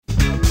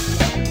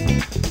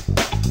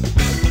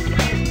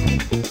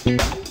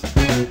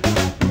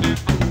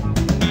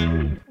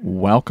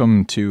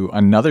welcome to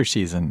another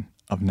season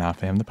of Nah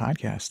Fam, the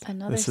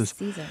podcast. This is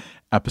season.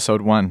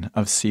 Episode 1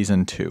 of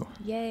season 2.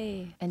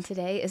 Yay. And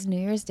today is New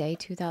Year's Day,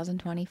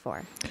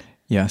 2024.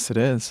 Yes, it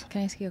is. Can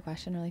I ask you a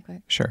question really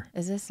quick? Sure.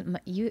 Is this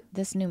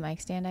new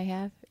mic stand I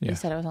have? Yeah. You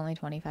said it was only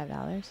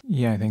 $25?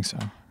 Yeah, I think so.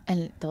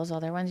 And those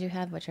other ones you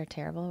have, which are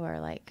terrible, were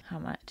like how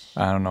much?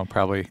 I don't know,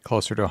 probably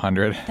closer to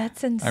 100.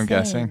 That's insane. I'm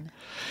guessing.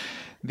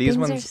 These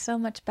Things ones are so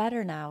much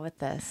better now with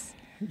this.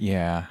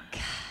 Yeah.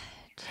 God.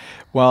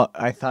 Well,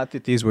 I thought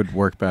that these would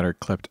work better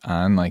clipped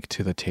on like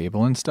to the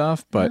table and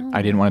stuff, but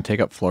I didn't want to take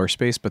up floor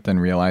space, but then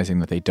realizing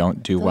that they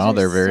don't do Those well.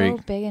 They're very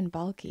so big and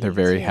bulky. They're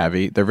very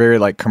heavy. They're very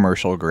like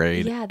commercial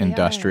grade,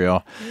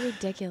 industrial. They're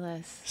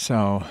ridiculous.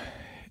 So,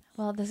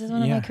 well, this is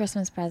one of my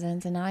Christmas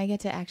presents, and now I get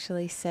to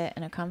actually sit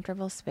in a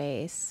comfortable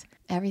space.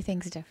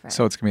 Everything's different.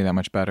 So it's going to be that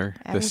much better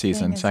this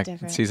season.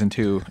 Different. Season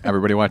 2,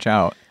 everybody watch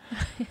out.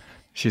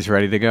 She's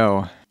ready to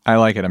go. I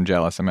like it. I'm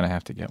jealous. I'm going to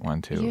have to get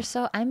one too.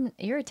 I'm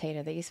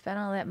irritated that you spent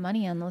all that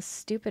money on those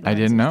stupid ones. I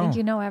didn't know. You think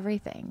you know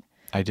everything.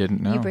 I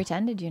didn't know. You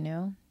pretended you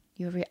knew.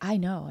 I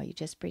know. You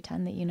just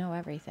pretend that you know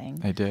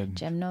everything. I did.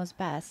 Jim knows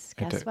best.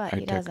 Guess what?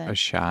 He doesn't. I took a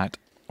shot.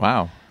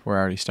 Wow. We're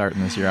already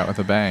starting this year out with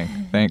a bang.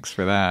 Thanks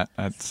for that.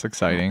 That's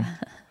exciting.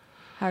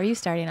 How are you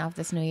starting off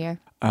this new year?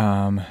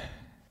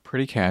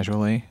 Pretty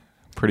casually,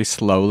 pretty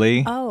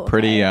slowly. Oh, okay.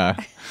 Pretty,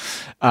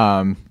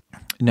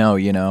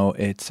 no,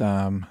 it's,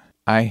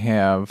 I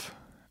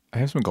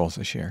have some goals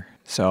this year.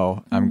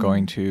 So I'm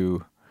going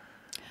to.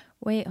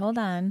 Wait, hold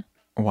on.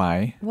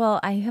 Why? Well,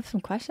 I have some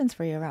questions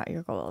for you about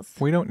your goals.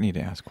 We don't need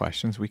to ask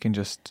questions. We can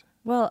just.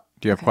 Well,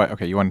 do you have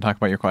okay? You want to talk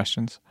about your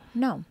questions?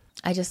 No,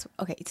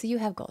 okay. So you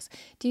have goals.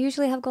 Do you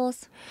usually have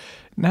goals?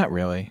 Not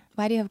really.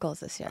 Why do you have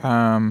goals this year?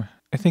 I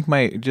think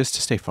just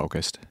to stay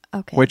focused.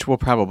 Okay. Which will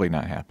probably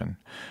not happen,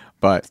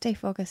 but stay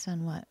focused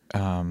on what?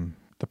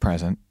 The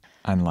present,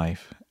 on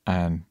life,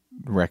 on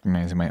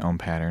recognizing my own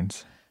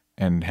patterns,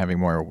 and having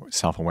more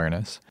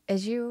self-awareness.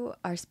 As you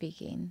are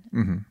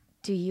speaking,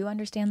 do you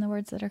understand the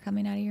words that are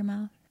coming out of your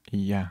mouth?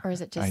 Yeah. Or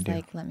is it just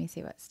like, let me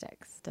see what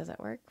sticks? Does it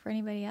work for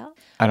anybody else?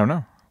 I don't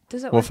know.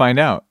 Does it work? We'll find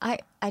out. I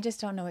just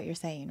don't know what you're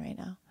saying right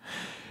now.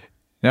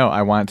 No,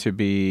 I want to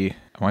be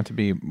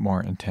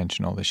more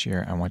intentional this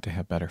year. I want to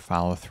have better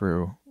follow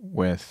through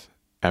with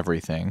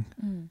everything.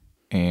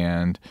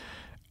 And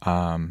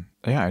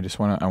I just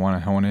want to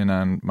hone in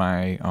on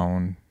my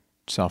own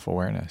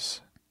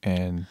self-awareness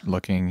and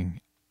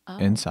looking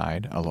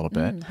inside a little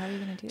bit. How are you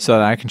going to do that? So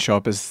that I can show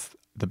up as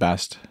the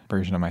best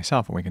version of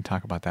myself, and we can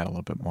talk about that a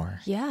little bit more.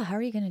 Yeah, how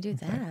are you going to do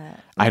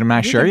that? I'm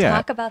not sure yet.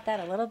 Talk about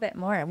that a little bit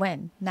more.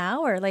 When?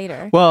 Now or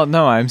later? Well,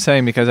 no, I'm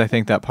saying because I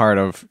think that part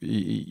of,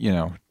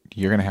 you're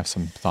going to have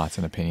some thoughts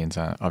and opinions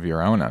of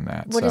your own on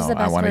that. What is the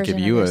best version of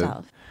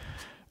yourself?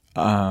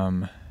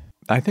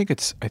 I think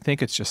it's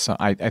just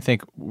I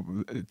think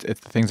it's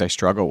the things I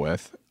struggle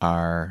with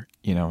are,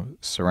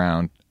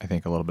 surround, I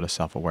think, a little bit of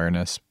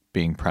self-awareness,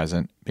 being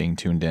present, being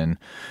tuned in,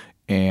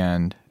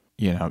 and,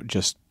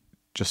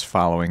 just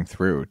following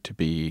through to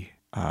be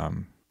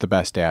the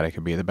best dad I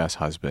could be, the best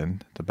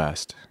husband, the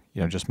best,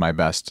 just my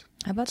best.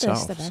 How about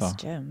self. the best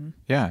Jim?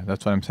 Yeah,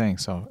 that's what I'm saying.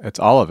 So it's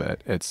all of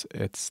it.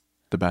 It's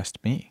the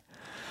best me.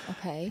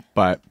 Okay.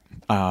 But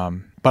a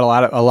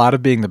lot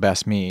of being the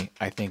best me,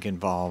 I think,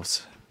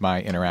 involves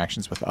my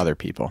interactions with other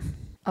people.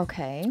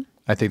 Okay.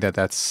 I think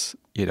that's,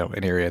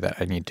 an area that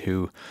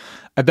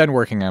I've been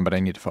working on, but I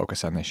need to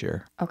focus on this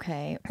year.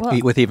 Okay. Well,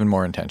 with even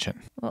more intention.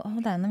 Well,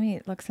 hold on. Let me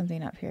look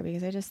something up here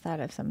because I just thought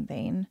of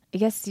something. I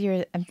guess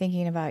I'm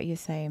thinking about you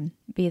saying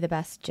be the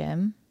best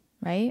Jim,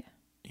 right?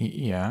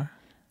 Yeah.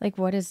 Like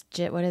what does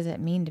it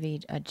mean to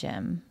be a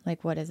Jim?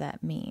 Like what does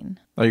that mean?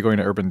 Are you going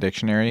to Urban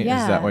Dictionary?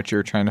 Yeah. Is that what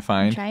you're trying to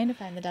find? I'm trying to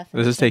find the definition.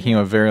 This is taking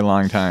a very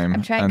long time.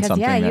 I'm trying because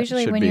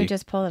usually when you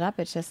just pull it up,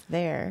 it's just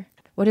there.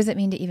 What does it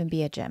mean to even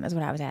be a Jim is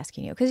what I was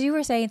asking you. Because you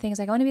were saying things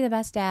like, I want to be the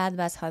best dad, the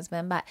best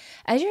husband. But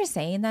as you're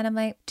saying that, I'm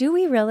like, do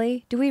we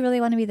really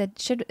want to be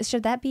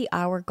should that be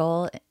our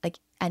goal? Like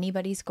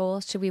anybody's goal?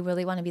 Should we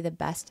really want to be the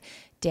best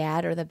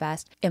dad or the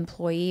best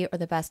employee or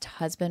the best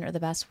husband or the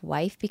best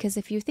wife? Because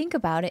if you think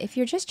about it, if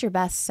you're just your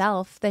best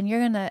self, then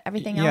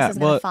everything else is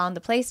going to fall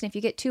into place. And if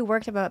you get too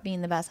worked about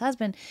being the best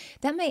husband,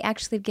 that may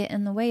actually get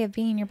in the way of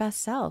being your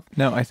best self.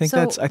 No, I think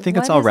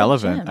it's all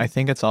relevant. I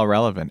think it's all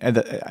relevant.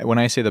 And when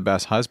I say the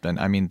best husband,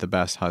 I mean the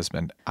best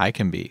husband I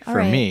can be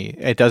for me.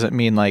 It doesn't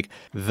mean like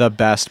the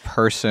best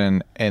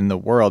person in the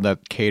world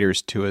that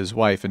caters to his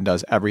wife and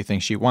does everything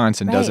she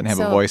wants and doesn't have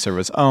a voice of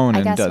his own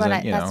and doesn't,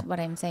 That's what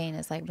I'm saying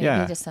is like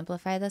maybe just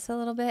simplify this a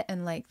little bit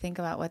and like think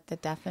about what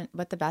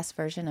the best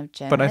version of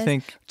Jim is. But I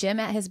think Jim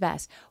at his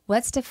best.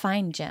 Let's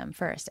define Jim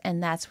first,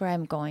 and that's where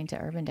I'm going to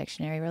Urban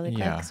Dictionary really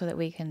quick so that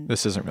we can.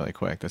 This isn't really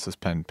quick. This has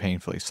been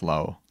painfully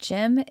slow.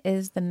 Jim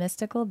is the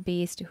mystical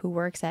beast who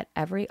works at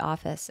every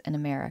office in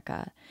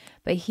America,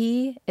 but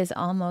he is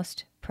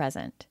almost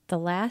present. The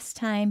last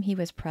time he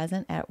was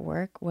present at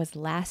work was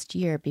last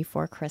year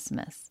before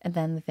Christmas. And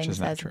then the thing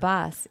says,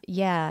 boss,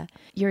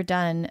 you're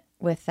done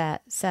with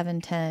that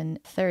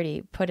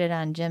 7-10-30. Put it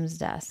on Jim's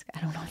desk.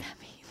 I don't know what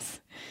that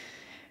means.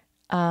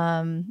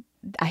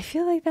 I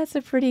feel like that's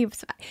a pretty.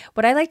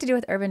 What I like to do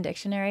with Urban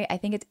Dictionary, I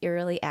think it's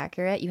eerily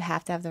accurate. You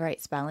have to have the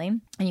right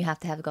spelling, and you have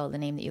to have the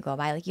name that you go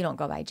by. Like you don't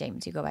go by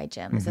James, you go by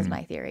Jim. This is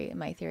my theory, and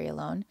my theory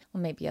alone.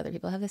 Well, maybe other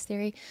people have this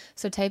theory.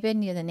 So type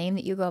in the name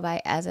that you go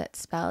by as it's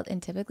spelled,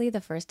 and typically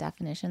the first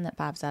definition that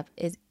pops up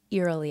is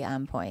eerily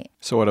on point.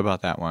 So what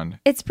about that one?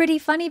 It's pretty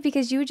funny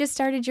because you just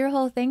started your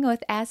whole thing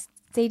with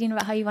stating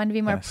about how you wanted to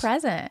be more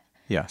present.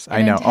 Yes,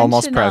 I know.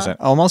 Almost present.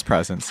 Almost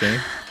present. See?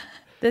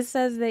 This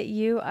says that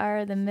you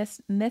are the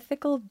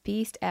mythical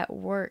beast at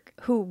work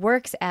who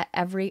works at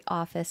every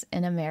office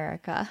in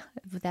America.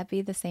 Would that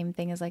be the same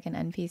thing as like an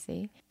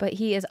NPC? But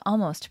he is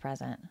almost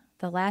present.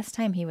 The last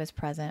time he was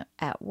present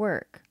at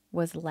work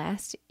was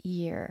last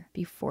year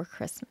before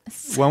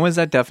Christmas. When was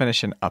that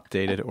definition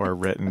updated or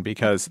written?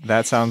 Because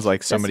that sounds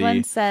like somebody... This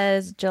one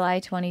says July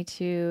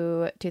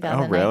 22,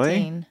 2019. Oh,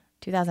 really?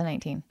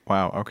 2019.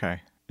 Wow,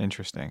 okay.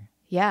 Interesting.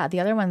 Yeah,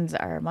 the other ones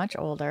are much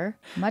older.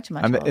 Much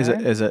older.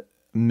 Is it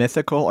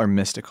mythical or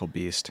mystical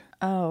beast?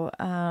 Oh,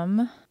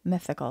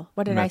 mythical.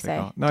 What did I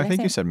say? No, I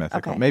think you said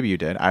mythical. Okay. Maybe you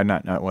did. I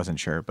wasn't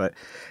sure, but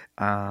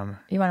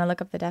you want to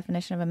look up the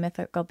definition of a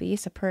mythical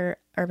beast? Per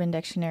Urban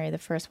Dictionary, the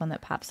first one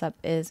that pops up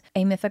is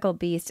a mythical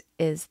beast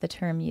is the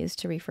term used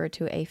to refer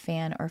to a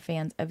fan or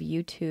fans of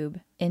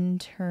YouTube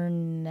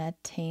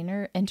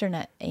internetainers.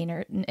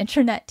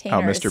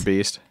 Oh, Mr.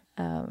 Beast.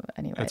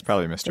 Anyway, that's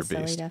probably Mr.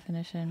 Silly Beast.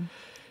 definition.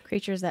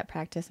 Creatures that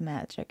practice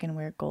magic and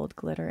wear gold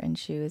glitter in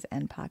shoes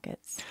and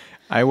pockets.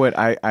 I when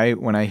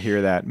I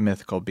hear that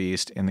mythical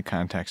beast in the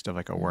context of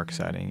like a work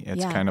setting,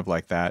 it's kind of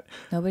like that.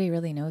 Nobody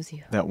really knows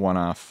you. That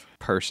one-off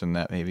person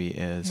that maybe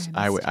is.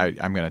 I'm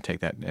going to take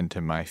that into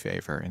my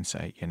favor and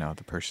say,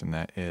 the person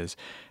that is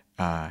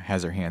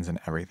has their hands in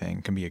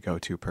everything, can be a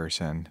go-to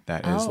person.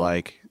 That is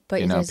like, but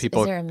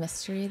people. Is there a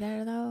mystery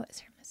there though? Is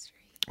there a mystery?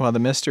 Well, the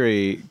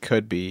mystery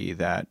could be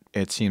that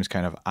it seems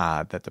kind of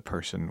odd that the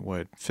person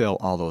would fill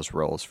all those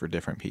roles for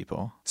different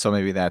people. So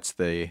maybe that's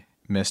the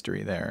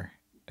mystery there,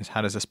 is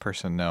how does this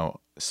person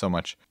know so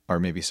much or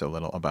maybe so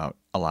little about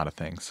a lot of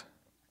things?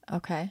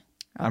 Okay.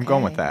 I'm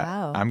going with that.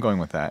 Wow. I'm going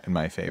with that in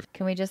my favor.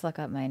 Can we just look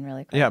up mine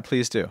really quick? Yeah,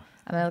 please do.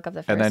 I'm going to look up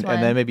the first and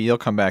one. then maybe you'll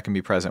come back and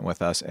be present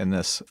with us in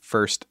this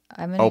first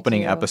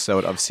opening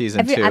episode of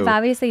season 2. I've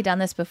obviously done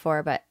this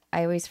before, but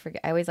I always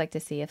forget. I always like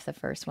to see if the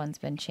first one's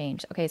been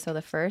changed. Okay, so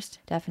the first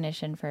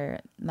definition for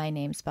my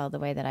name spelled the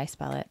way that I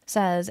spell it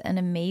says an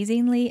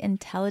amazingly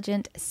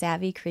intelligent,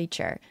 savvy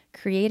creature,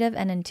 creative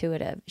and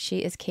intuitive. She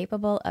is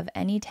capable of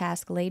any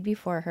task laid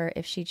before her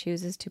if she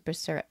chooses to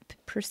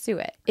pursue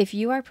it. If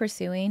you are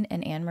pursuing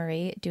an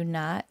Anne-Marie, do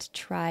not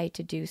try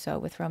to do so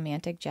with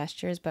romantic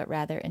gestures, but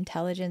rather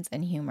intelligence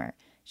and humor.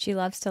 She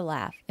loves to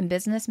laugh. In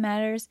business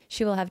matters,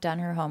 she will have done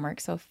her homework,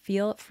 so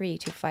feel free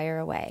to fire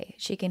away.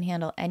 She can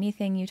handle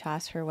anything you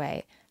toss her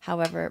way.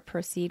 However,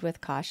 proceed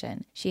with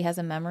caution. She has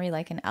a memory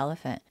like an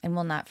elephant and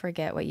will not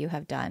forget what you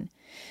have done.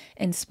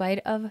 In spite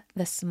of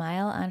the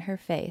smile on her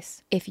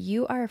face, if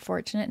you are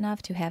fortunate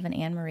enough to have an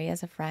Anne-Marie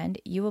as a friend,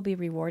 you will be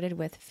rewarded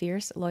with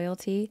fierce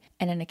loyalty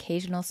and an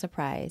occasional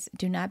surprise.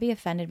 Do not be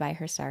offended by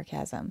her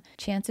sarcasm.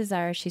 Chances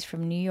are she's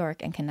from New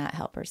York and cannot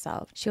help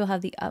herself. She will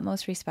have the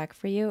utmost respect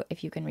for you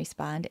if you can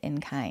respond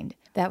in kind.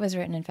 That was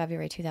written in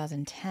February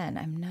 2010.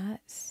 I'm not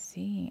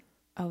seeing...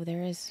 Oh,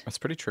 there is... That's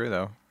pretty true,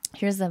 though.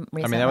 Here's the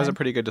recent I mean, that was one. a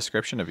pretty good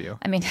description of you.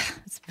 I mean,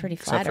 it's pretty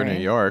flattering. Except for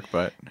New York,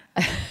 but...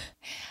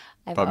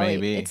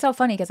 maybe. It's so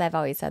funny because I've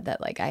always said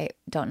that, like, I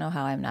don't know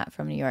how I'm not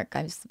from New York.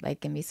 I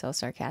can be so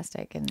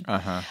sarcastic.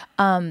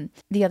 And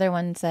the other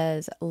one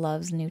says,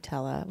 loves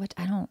Nutella, which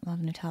I don't love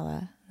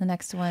Nutella. The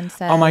next one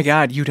says... Oh, my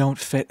God. You don't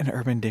fit an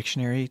Urban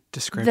Dictionary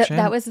description?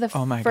 That was the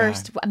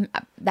first... God.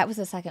 That was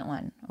the second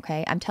one,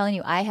 okay? I'm telling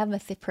you, I have a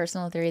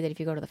personal theory that if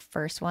you go to the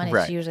first one,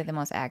 it's usually the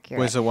most accurate.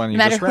 Was the one you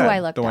no just matter read? Who I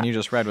looked the up. one you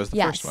just read was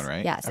the first one,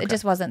 right? Yes. Okay. It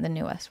just wasn't the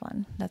newest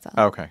one. That's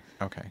all. Okay.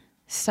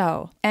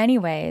 So,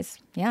 anyways,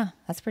 yeah,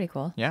 that's pretty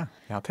cool. Yeah,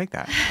 I'll take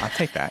that.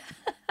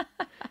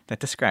 That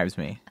describes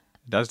me.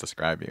 It does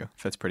describe you.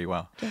 Fits pretty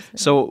well.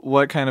 So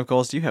what kind of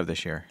goals do you have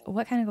this year?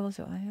 What kind of goals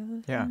do I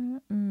have? Yeah.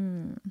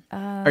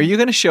 Are you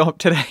going to show up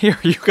today, or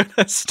are you going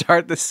to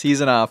start the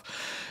season off?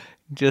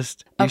 You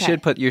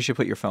should put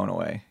your phone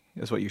away,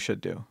 is what you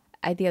should do.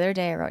 The other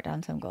day I wrote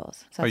down some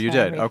goals. So you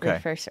did?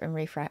 Okay.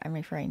 I'm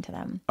referring to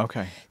them.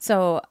 Okay.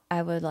 So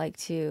I would like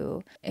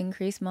to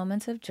increase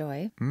moments of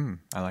joy.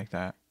 I like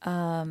that.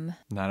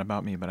 Not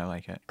about me, but I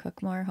like it.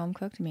 Cook more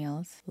home-cooked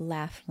meals.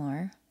 Laugh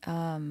more.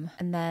 And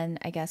then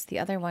I guess the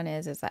other one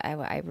is that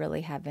I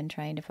really have been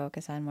trying to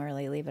focus on more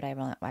lately, but I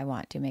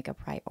want to make a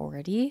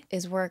priority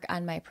is work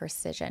on my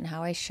precision.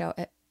 How I show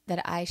it,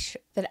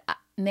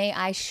 may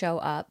I show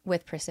up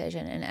with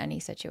precision in any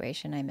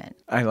situation I'm in.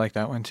 I like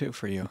that one too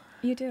for you.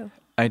 You do?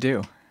 I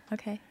do.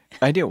 Okay.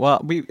 I do.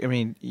 Well,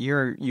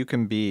 you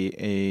can be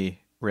a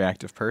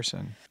reactive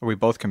person. We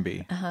both can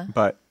be.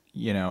 But,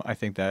 I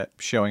think that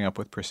showing up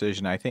with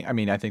precision, I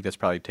think this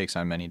probably takes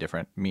on many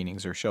different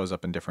meanings or shows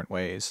up in different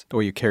ways, the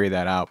way you carry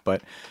that out.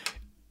 But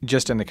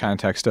just in the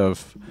context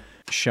of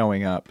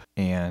showing up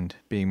and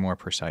being more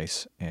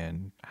precise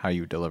in how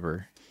you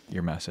deliver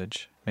your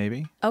message.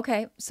 maybe.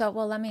 Okay. So,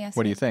 well, let me ask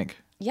What do you. you think?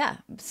 Yeah.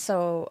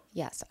 So,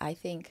 yes, I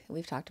think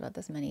we've talked about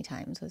this many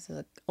times. This is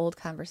an old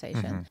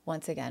conversation.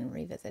 Once again,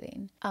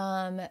 revisiting.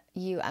 I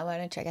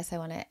want to. I guess I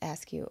want to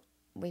ask you.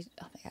 Oh my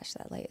gosh,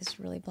 that light is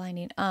really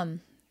blinding.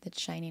 That's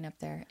shining up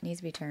there. It needs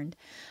to be turned.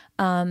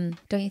 Don't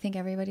you think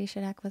everybody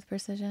should act with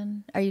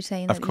precision? Are you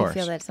saying that Of you course.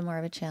 feel that it's more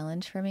of a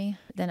challenge for me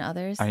than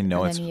others? I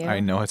know than you?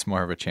 I know it's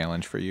more of a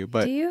challenge for you,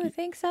 but Do you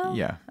think so?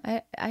 yeah.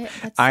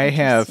 That's I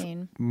have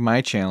interesting.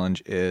 my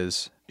challenge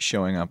is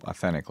showing up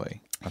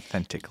authentically.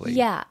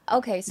 Yeah.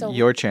 Okay. So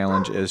Your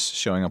challenge is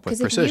showing up with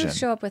because if precision. you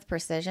show up with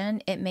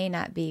precision, it may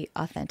not be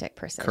authentic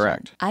precision.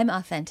 Correct. I'm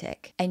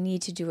authentic. I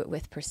need to do it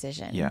with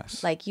precision.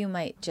 Yes. Like you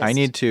might just. I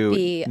need to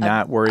be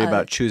not worry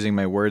about choosing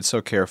my words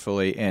so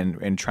carefully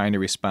and trying to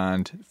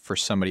respond for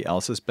somebody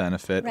else's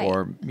benefit, Right.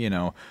 or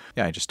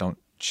I just don't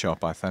show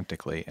up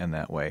authentically in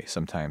that way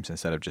sometimes,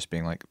 instead of just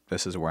being like,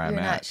 this is where I'm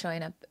You're at. not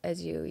showing up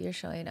as you. You're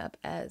showing up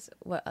as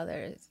whatever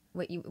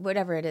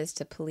it is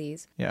to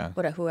please. Yeah.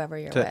 Whoever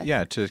you're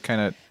with. To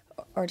kind of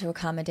Or to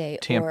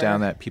accommodate. tamp or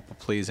down that people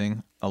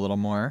pleasing a little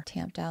more.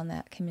 Tamp down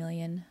that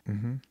chameleon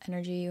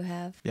energy you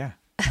have. Yeah.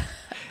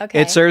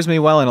 Okay. It serves me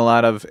well in a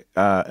lot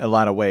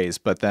of ways,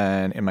 but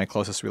then in my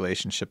closest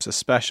relationships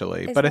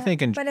especially. But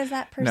is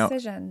that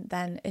precision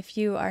then if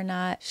you are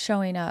not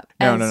showing up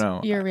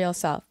as your real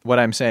self? What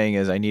I'm saying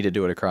is I need to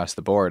do it across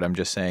the board. I'm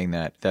just saying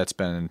that's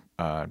been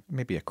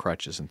maybe a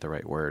crutch isn't the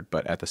right word,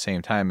 but at the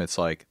same time, it's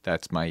like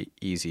that's my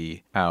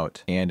easy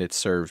out, and it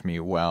served me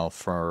well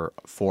for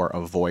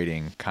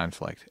avoiding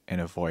conflict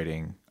and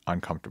avoiding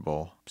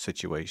uncomfortable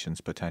situations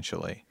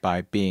potentially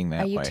by being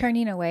that way. Are you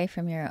turning away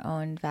from your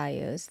own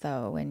values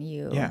though when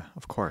you Yeah,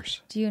 of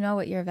course. Do you know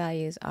what your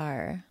values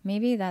are?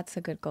 Maybe that's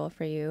a good goal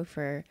for you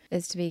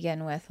is to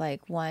begin with,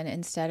 like, one,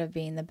 instead of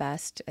being the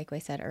best, like we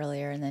said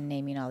earlier, and then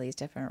naming all these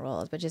different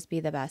roles, but just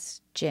be the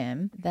best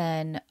Jim.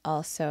 Then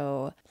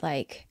also,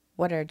 like,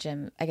 what are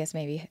Jim, I guess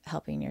maybe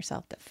helping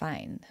yourself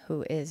define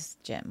who is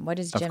Jim. What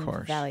does Jim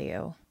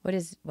value? What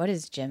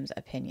is Jim's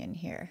opinion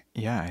here?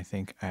 Yeah, I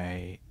think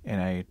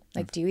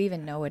like, do you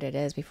even know what it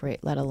is before,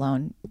 let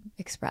alone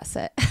express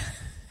it?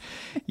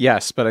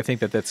 Yes, but I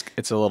think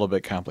it's a little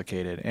bit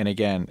complicated. And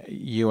again,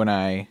 you and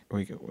I,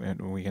 we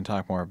can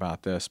talk more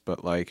about this,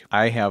 but like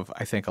I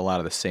think a lot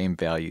of the same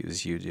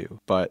values you do,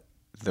 but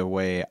the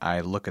way I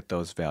look at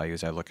those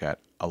values, I look at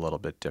a little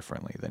bit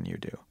differently than you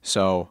do.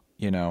 So,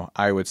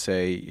 I would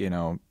say,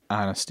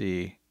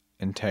 honesty,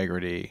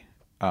 integrity,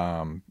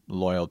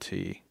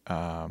 loyalty,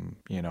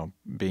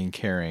 being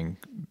caring,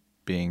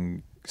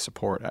 being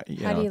support.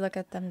 How do you look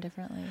at them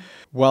differently?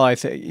 Well, I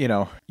think,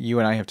 you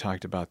and I have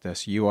talked about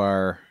this.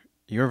 You're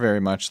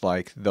very much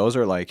like, those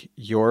are like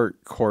your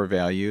core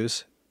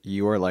values.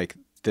 You are like,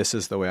 this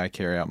is the way I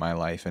carry out my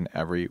life in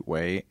every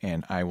way,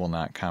 and I will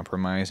not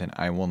compromise, and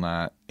I will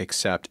not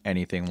accept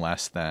anything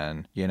less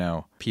than,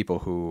 people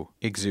who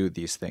exude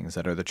these things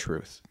that are the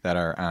truth, that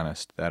are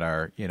honest, that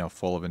are,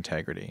 full of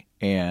integrity.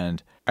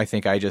 And I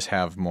think I just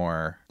have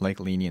more like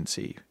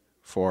leniency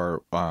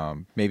for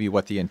maybe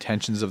what the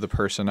intentions of the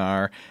person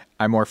are.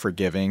 I'm more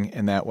forgiving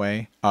in that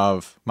way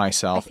of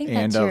myself. I think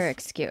that's your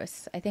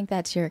excuse. I think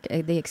that's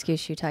the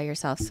excuse you tell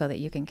yourself so that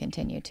you can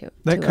continue to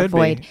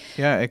avoid.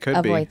 Yeah, it could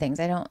avoid things.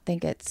 I don't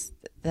think it's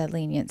the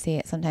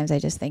leniency. Sometimes I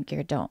just think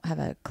you don't have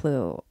a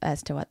clue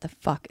as to what the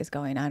fuck is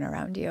going on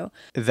around you.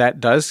 That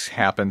does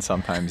happen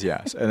sometimes,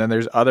 yes. And then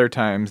there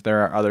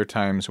are other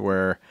times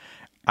where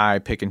I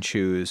pick and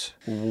choose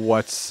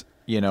what's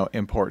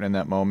important in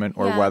that moment,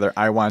 or whether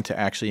I want to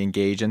actually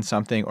engage in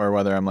something, or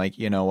whether I'm like,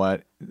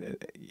 what,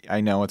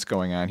 I know what's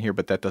going on here,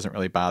 but that doesn't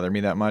really bother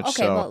me that much.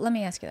 Okay, well, let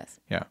me ask you this.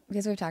 Yeah.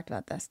 Because we've talked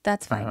about this.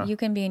 That's fine. You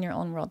can be in your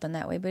own world in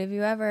that way. But have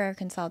you ever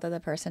consulted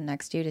the person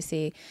next to you to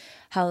see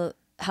how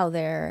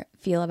they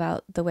feel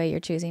about the way you're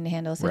choosing to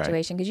handle a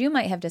situation? Because you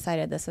might have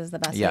decided this is the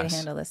best way to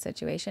handle this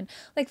situation.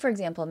 Like, for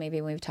example,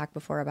 maybe when we've talked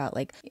before about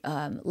like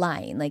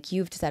lying, like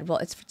you've said, well,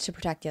 it's to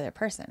protect the other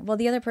person. Well,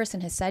 the other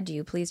person has said to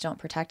you, please don't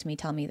protect me,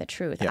 tell me the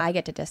truth. I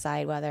get to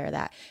decide whether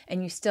that,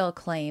 and you still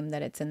claim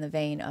that it's in the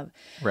vein of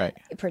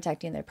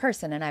protecting the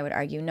person. And I would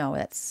argue, no,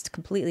 that's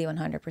completely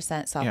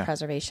 100%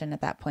 self-preservation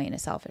at that point, a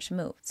selfish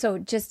move.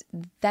 So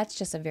that's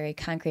just a very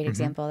concrete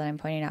example that I'm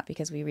pointing out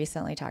because we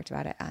recently talked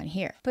about it on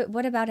here. But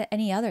what about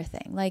any other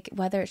thing? Like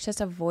whether it's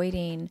just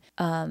avoiding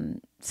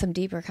some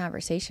deeper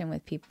conversation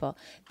with people.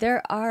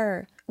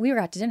 We were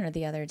out to dinner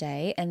the other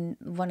day and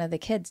one of the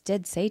kids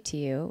did say to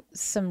you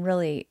some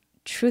really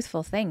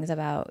truthful things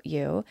about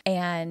you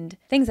and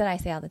things that I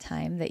say all the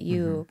time that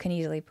you can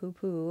easily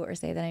poo-poo or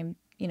say that I'm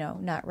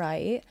not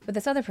right. But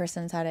this other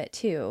person said it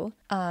too.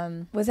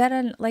 Was that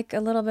a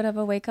little bit of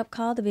a wake-up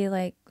call to be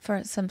like,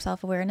 for some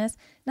self-awareness?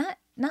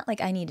 Not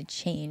like I need to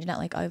change, not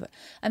like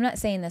I'm not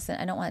saying this,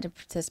 and I don't want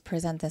to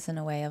present this in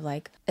a way of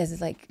like as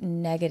like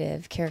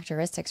negative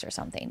characteristics or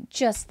something.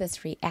 Just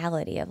this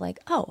reality of like,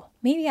 oh,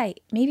 maybe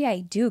I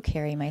do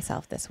carry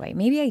myself this way.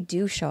 Maybe I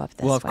do show up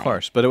this way. Well, of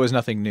course, but it was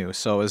nothing new.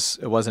 So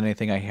it wasn't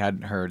anything I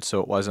hadn't heard.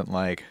 So it wasn't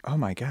like, oh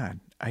my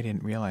God, I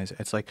didn't realize it.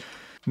 It's like,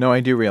 No, I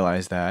do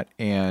realize that,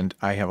 and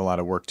I have a lot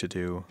of work to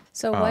do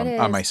So what is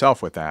on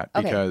myself with that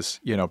Okay. because,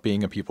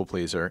 being a people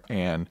pleaser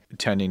and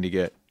tending to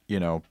get,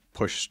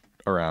 pushed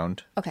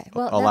around, okay?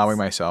 Well, allowing that's-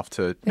 myself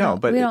to, we no,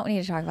 don't- but we don't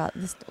need to talk about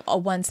this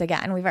once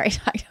again. We've already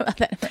talked about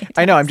that. Many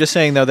I know. I'm times. just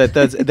saying though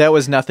that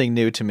was nothing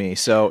new to me,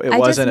 so it I just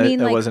wasn't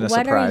mean, it like, wasn't a what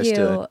are surprise you-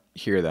 to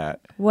hear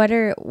that. What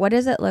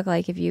does it look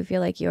like if you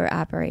feel like you're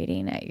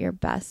operating at your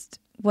best?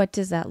 What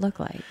does that look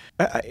like?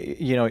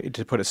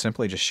 To put it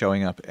simply, just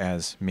showing up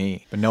as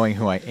me, but knowing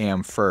who I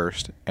am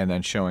first, and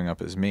then showing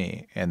up as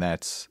me, and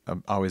that's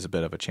always a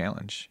bit of a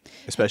challenge,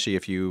 especially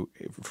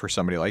for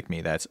somebody like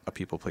me, that's a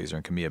people pleaser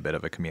and can be a bit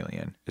of a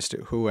chameleon. As to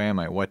who am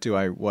I? What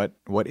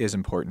is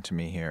important to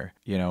me here?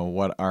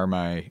 What are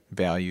my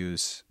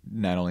values,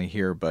 not only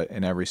here but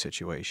in every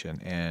situation,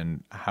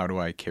 and how do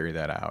I carry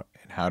that out?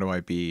 And how do I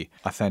be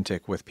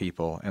authentic with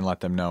people and let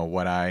them know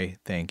what I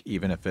think,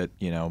 even if it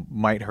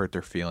might hurt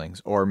their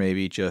feelings or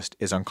maybe just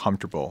is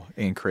uncomfortable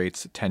and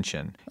creates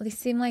tension. Well, these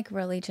seem like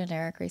really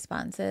generic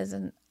responses,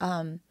 and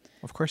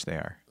Of course they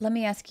are. let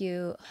me ask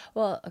you.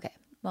 Well, okay.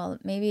 Well,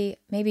 maybe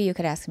you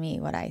could ask me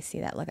what I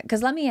see that look like.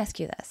 Because let me ask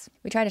you this.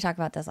 We tried to talk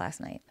about this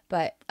last night,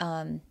 but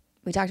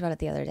we talked about it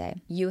the other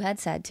day. You had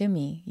said to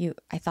me,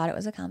 I thought it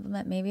was a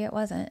compliment. Maybe it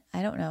wasn't.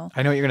 I don't know.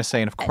 I know what you're going to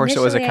say, and of course it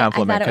was a Initially,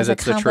 compliment I thought it because was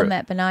it's a the truth.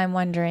 compliment, but now I'm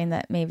wondering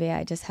that maybe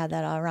I just had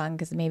that all wrong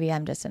because maybe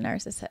I'm just a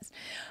narcissist.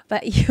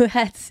 But you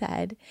had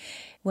said,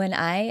 when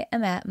I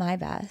am at my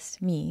best,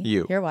 me,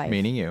 your wife,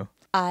 meaning you.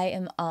 I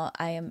am.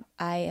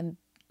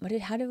 What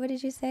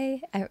did you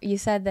say? You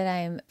said that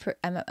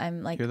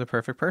I'm like You're the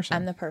perfect person.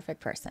 I'm the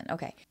perfect person.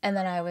 Okay, and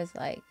then I was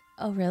like,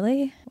 oh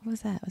really? What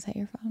was that? Was that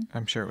your phone?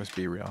 I'm sure it was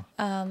Be Real.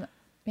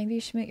 Maybe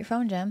you should mute your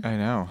phone, Jim. I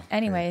know.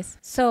 Anyways,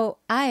 so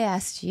I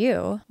asked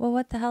you, well,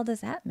 what the hell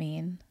does that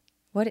mean?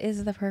 What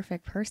is the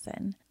perfect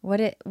person? What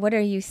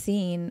are you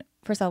seeing?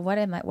 First of all,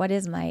 what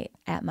is my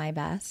at my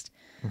best?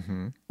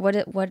 Mm-hmm.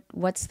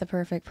 What's the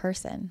perfect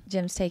person?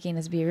 Jim's taking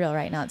his Be Real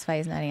right now. That's why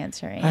he's not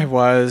answering. I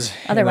was.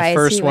 Otherwise, in the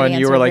first he would one,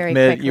 you were answer like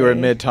very you were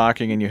quickly. mid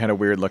talking, and you had a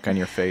weird look on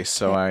your face.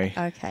 So I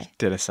Okay.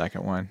 did a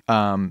second one.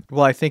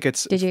 Well, I think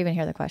it's Did you even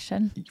hear the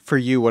question? for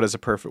you. What does the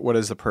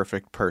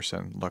perfect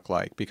person look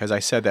like? Because I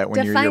said that when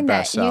you're your Define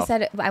best that. You self.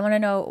 said I want to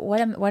know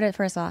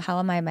first of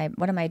all,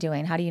 what am I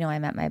doing? How do you know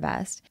I'm at my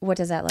best? What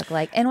does that look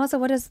like? And also,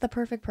 what does the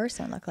perfect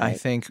person look like? I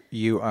think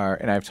you are,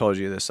 and I've told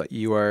you this, like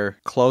you are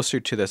closer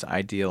to this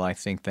ideal, I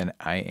think, than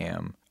I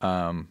am.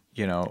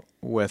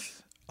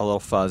 With a little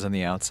fuzz on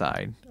the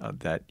outside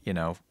that,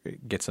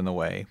 gets in the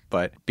way,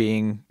 but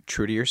being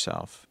true to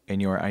yourself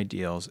and your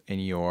ideals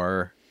and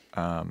your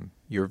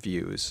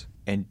views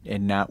and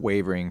not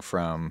wavering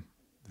from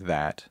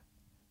that.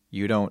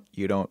 You don't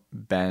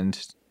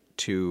bend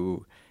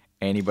to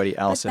anybody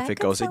else if it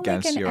goes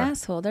against like an your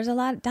asshole. There's a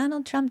lot.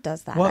 Donald Trump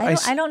does that. Well,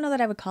 I don't know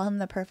that I would call him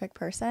the perfect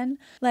person.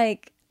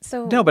 Like,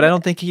 so No, but I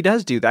don't think he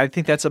does do that. I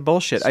think that's a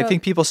bullshit. I So-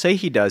 think people say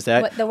he does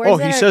that. What- the words Oh,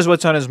 that he are- says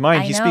what's on his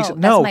mind. I He know. speaks. That's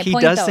No, my he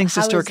point, does though. things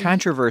to How stir is he-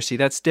 controversy.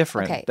 That's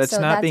different. Okay, That's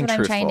so not that's being what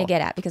truthful. I'm trying to get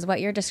at, because what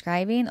you're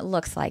describing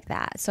looks like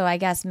that. So I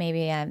guess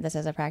maybe this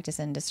is a practice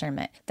in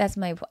discernment. That's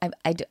my.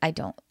 I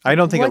don't. I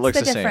don't think it What's looks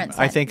the same. difference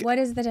I then? think- What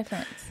is the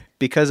difference?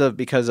 because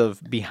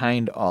of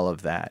behind all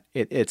of that,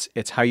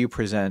 it's how you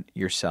present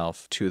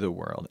yourself to the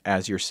world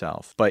as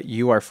yourself. But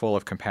you are full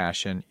of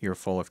compassion. You're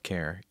full of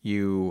care.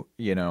 You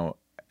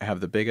have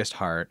the biggest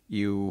heart.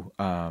 You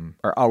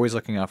are always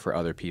looking out for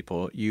other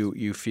people.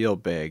 You feel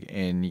big,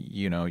 and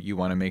you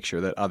want to make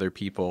sure that other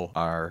people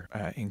are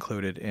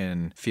included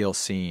and feel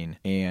seen,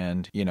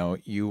 and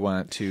you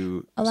want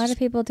to. A lot of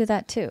people do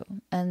that too,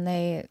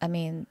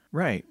 and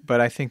Right.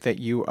 But I think that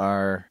you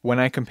are, when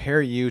I compare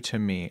you to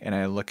me and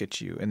I look at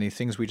you and the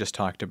things we just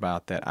talked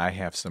about that I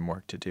have some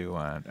work to do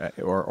on,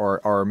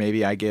 or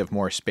maybe I give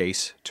more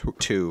space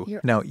to.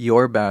 No,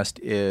 your best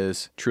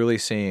is truly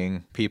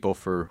seeing people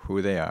for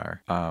who they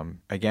are.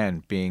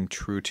 Again, being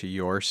true to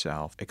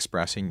yourself,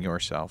 expressing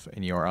yourself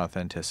and your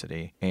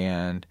authenticity,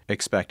 and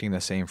expecting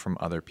the same from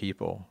other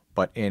people,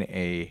 but in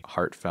a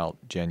heartfelt,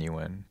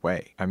 genuine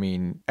way. I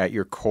mean, at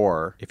your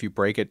core, if you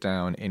break it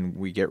down and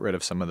we get rid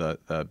of some of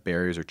the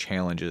barriers or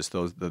challenges,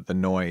 the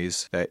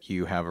noise that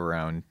you have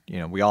around,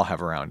 we all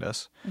have around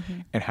us,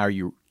 and how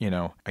you,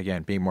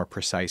 again, being more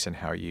precise in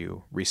how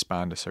you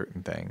respond to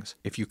certain things.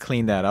 If you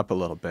clean that up a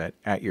little bit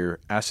at your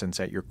essence,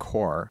 at your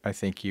core, I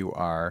think you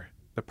are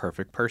the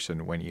perfect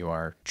person when you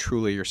are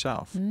truly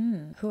yourself.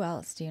 who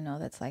else do you know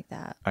that's like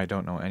that? I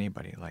don't know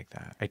anybody like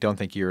that. I don't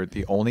think you're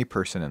the only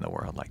person in the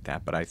world like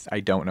that, but I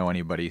don't know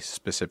anybody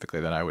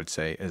specifically that I would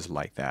say is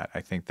like that.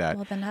 I think that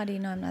Well, then how do you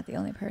know I'm not the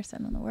only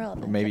person in the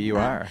world? maybe you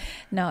are.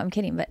 No, I'm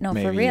kidding, but no,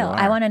 Maybe for you real.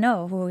 I are. want to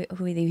know who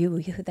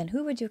then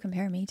who would you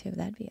compare me to?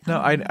 That'd be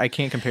No, I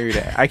can't compare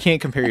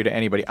you to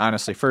anybody.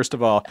 Honestly, first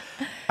of all,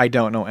 I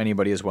don't know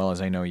anybody as well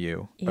as I know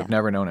you. Yeah. I've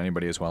never known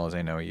anybody as well as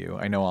I know you.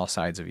 I know all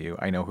sides of you.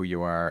 I know who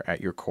you are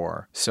at your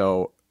core.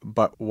 So,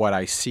 but what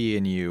I see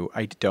in you,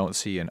 I don't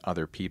see in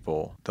other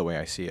people the way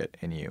I see it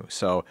in you.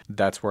 So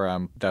that's where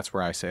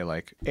I say,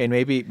 like, and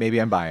maybe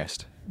I'm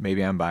biased.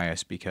 maybe I'm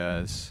biased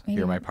because Maybe.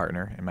 you're my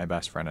partner and my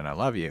best friend and I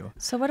love you.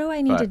 So what do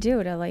I need to But-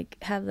 do to like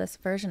have this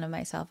version of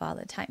myself all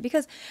the time?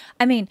 Because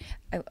I mean,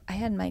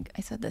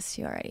 I said this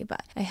to you already,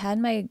 but I had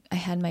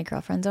my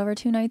girlfriends over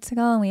 2 nights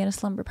ago and we had a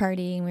slumber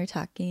party and we were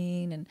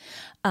talking and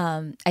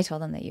I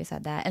told them that you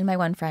said that. And my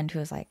one friend who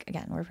was like,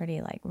 again,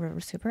 we're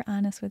super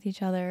honest with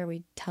each other.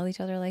 We tell each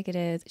other like it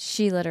is.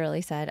 She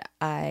literally said,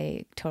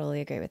 I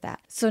totally agree with that.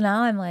 So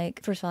now I'm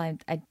like, first of all,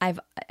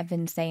 I've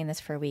been saying this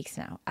for weeks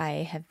now.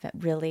 I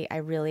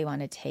really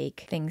want to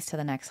take things to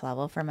the next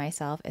level for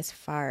myself as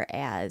far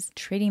as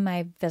treating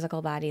my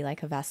physical body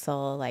like a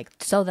vessel, like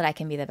so that I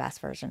can be the best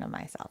version of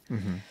myself.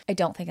 Mm-hmm. I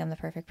don't think I'm the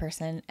perfect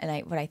person, and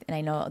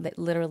I know that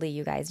literally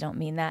you guys don't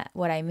mean that.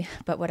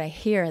 But what I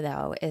hear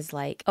though is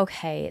like,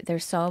 okay,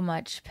 there's so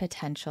much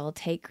potential.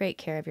 Take great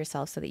care of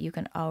yourself so that you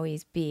can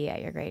always be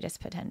at your greatest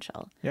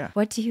potential. Yeah.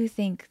 What do you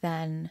think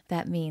then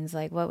that means?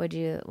 Like, what would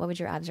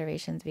your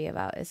observations be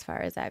about as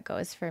far as that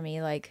goes for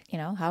me? Like, you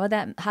know, how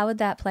would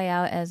that play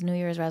out as New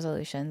Year's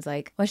resolutions?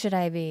 Like, what should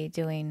I be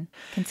doing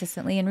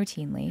consistently and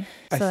routinely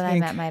so that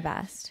I'm at my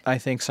best? I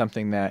think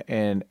something that,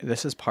 and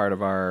this is part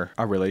of our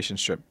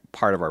relationship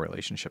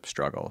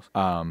struggle.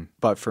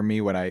 But for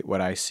me, what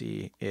I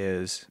see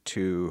is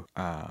to,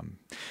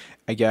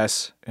 I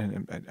guess,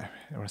 and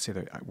I want to say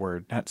the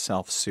word, not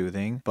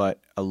self-soothing, but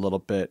a little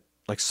bit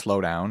like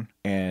slow down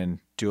and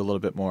do a little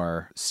bit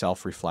more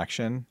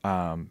self-reflection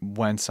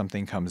when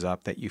something comes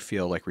up that you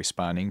feel like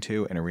responding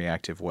to in a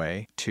reactive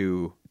way,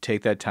 to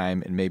take that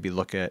time and maybe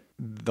look at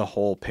the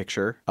whole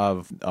picture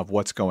of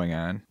what's going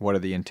on. What are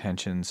the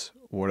intentions?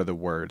 What are the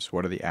words?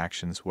 What are the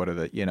actions? What are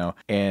the, you know,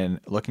 and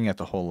looking at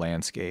the whole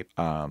landscape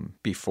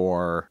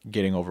before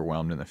getting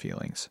overwhelmed in the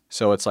feelings.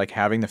 So it's like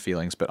having the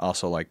feelings, but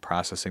also like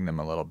processing them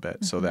a little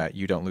bit so that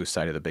you don't lose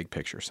sight of the big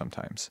picture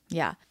sometimes.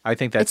 Yeah. I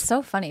think that's It's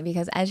so funny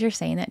because as you're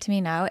saying that to me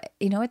now,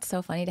 you know, it's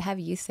so funny to have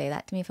you say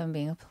that to me, if I'm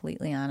being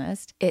completely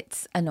honest.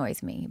 It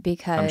annoys me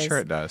because I'm sure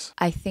it does.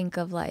 I think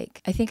of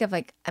like,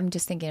 I'm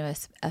just thinking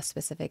of a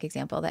specific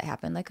example that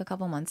happened like a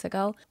couple months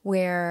ago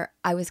where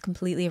I was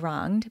completely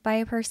wronged by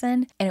a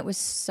person and it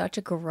was such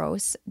a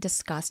gross,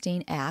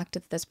 disgusting act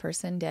that this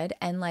person did.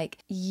 And like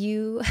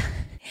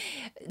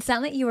it's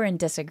not that you were in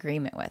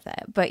disagreement with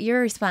it, but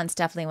your response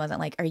definitely wasn't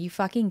like, are you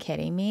fucking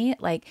kidding me?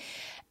 Like,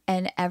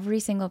 and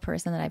every single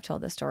person that I've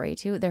told this story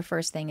to, their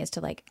first thing is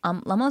to like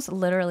almost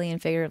literally and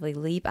figuratively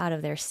leap out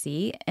of their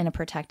seat in a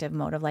protective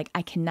mode of like,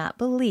 I cannot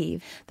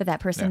believe that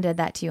person did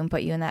that to you and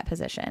put you in that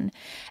position.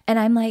 And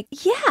I'm like,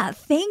 yeah,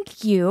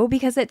 thank you.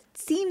 Because it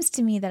seems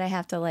to me that I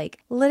have to like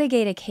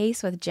litigate a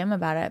case with Jim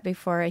about it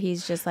before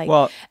he's just like,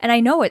 well, and I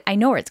know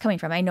where it's coming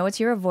from. I know it's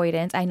your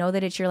avoidance. I know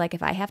that it's your like,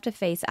 if I have to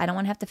I don't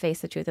want to have to face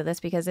the truth of this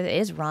because it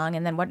is wrong.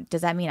 And then what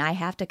does that mean? I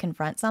have to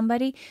confront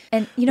somebody?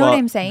 And you know what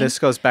I'm saying? This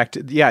goes back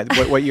to,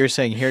 what you're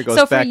saying here goes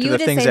so back to the things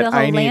that I need. So for you to say the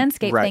whole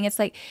landscape right. thing, it's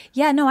like,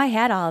 yeah, no, I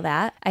had all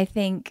that. I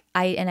think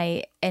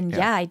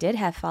I did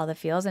have all the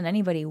feels, and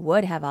anybody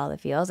would have all the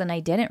feels, and I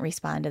didn't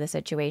respond to the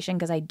situation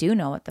because I do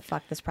know what the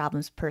fuck this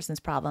person's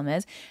problem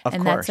is, Of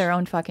and course. that's their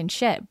own fucking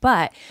shit.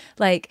 But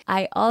like,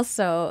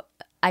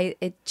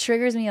 it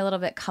triggers me a little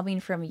bit coming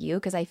from you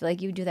because I feel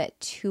like you do that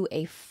to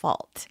a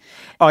fault.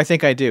 Oh, I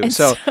think I do. And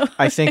So so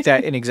I think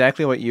that in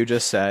exactly what you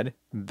just said,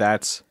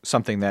 that's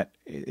something that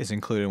is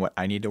included in what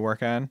I need to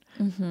work on.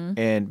 Mm-hmm.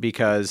 And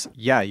because,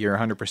 yeah, you're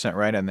 100%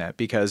 right on that.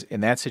 Because in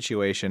that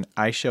situation,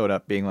 I showed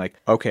up being like,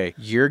 okay,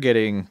 you're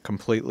getting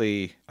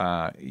completely,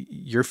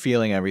 you're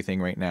feeling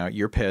everything right now.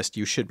 You're pissed.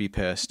 You should be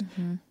pissed.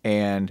 Mm-hmm.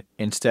 And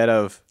instead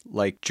of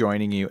like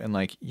joining you and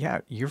like, yeah,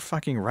 you're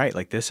fucking right.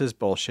 Like this is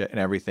bullshit and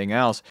everything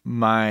else.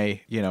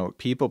 My,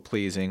 people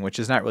pleasing, which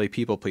is not really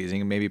people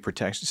pleasing, maybe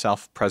protection,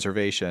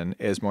 self-preservation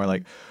is more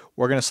like,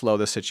 we're going to slow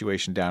this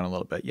situation down a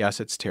little bit. Yes,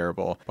 it's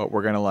terrible, but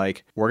we're going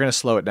to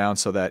slow it down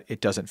so that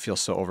it doesn't feel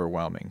so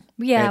overwhelming.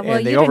 Yeah, and, well,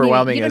 and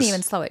you didn't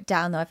even slow it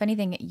down though. If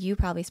anything, you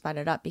probably sped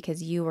it up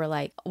because you were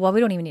like, well, we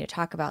don't even need to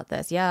talk about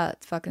this. Yeah,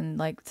 it's fucking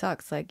like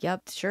sucks. Like,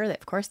 yep, sure,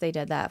 of course they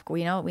did that.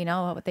 We know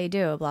what they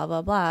do, blah,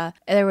 blah, blah.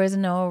 There was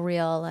no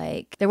real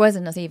there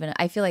wasn't even,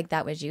 I feel like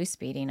that was you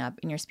speeding up,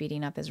 and your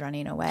speeding up is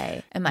running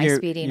away. And my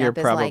speeding up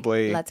is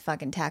probably, like, let's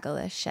fucking tackle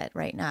this shit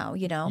right now,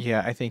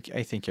 Yeah, I think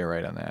you're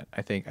right on that.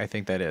 I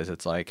think that is.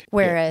 It's like,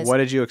 whereas, what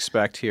did you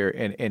expect here?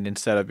 And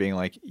instead of being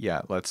like,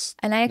 yeah, let's.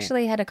 And I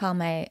actually had to call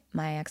my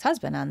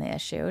ex-husband on the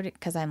issue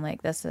because I'm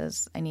like,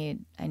 I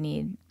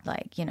need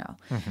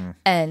Mm-hmm.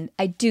 And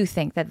I do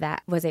think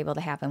that was able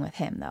to happen with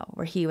him though,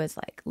 where he was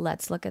like,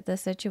 let's look at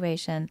this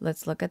situation.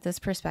 Let's look at this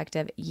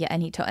perspective. Yeah.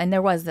 And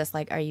there was this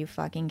like, are you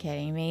fucking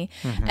kidding me?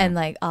 Mm-hmm. And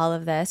like all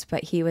of this,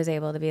 but he was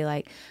able to be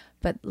like,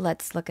 but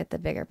let's look at the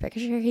bigger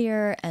picture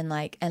here. And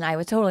I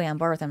was totally on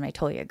board with him. I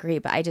totally agree,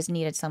 but I just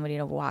needed somebody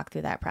to walk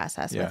through that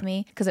process with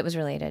me because it was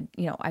related.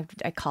 You know,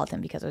 I called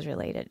him because it was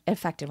related. It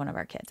affected one of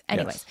our kids.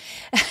 Anyways,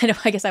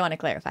 I guess I want to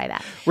clarify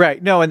that.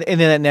 Right. No, and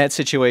in that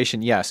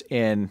situation, yes.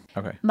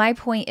 Okay. My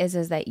point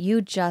is that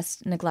you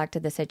just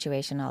neglected the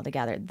situation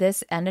altogether.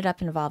 This ended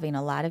up involving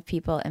a lot of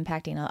people,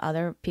 impacting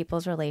other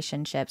people's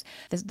relationships.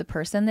 The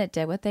person that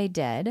did what they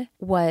did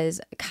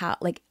was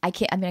I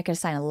could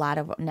assign a lot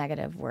of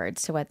negative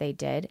words to what they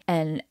did,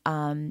 and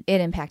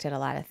it impacted a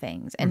lot of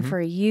things. And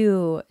for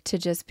you to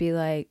just be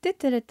like, da,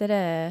 da, da, da,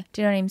 da,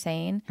 do you know what I'm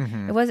saying?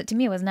 It wasn't, to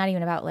me, it was not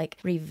even about like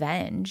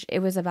revenge. It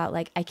was about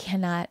like, I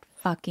cannot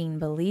fucking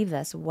believe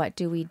this. What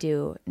do we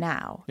do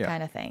now?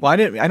 Kind of thing. Well, I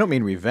don't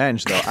mean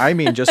revenge though. I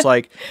mean just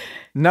like,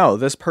 no,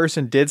 this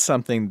person did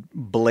something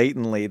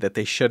blatantly that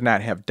they should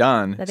not have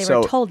done. That they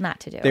were told not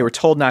to do. They were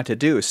told not to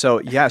do. So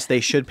yes, they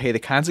should pay the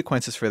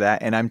consequences for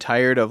that. And I'm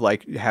tired of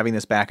like having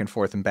this back and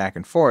forth.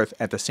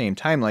 At the same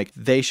time, like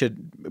they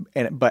should,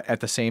 but at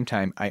the same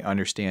time, I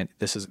understand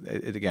this is,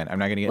 again, I'm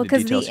not going to get into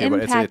details here,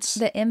 but it's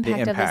the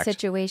impact of the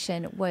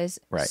situation was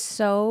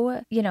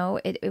so, you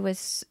know, it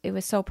was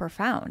so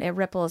profound. It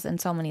ripples in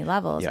so many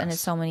levels and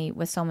it's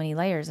with so many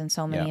layers and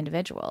so many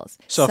individuals.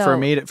 So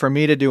for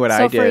me to do what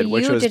I did,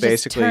 which was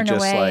basically turn just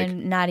away like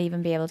and not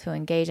even be able to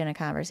engage in a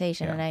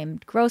conversation. And I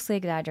am grossly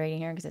exaggerating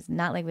here because it's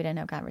not like we didn't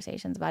have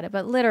conversations about it,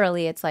 but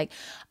literally it's like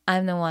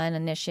I'm the one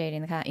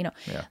initiating the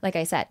like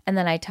I said. And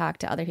then I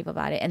talked to other people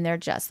about it and they're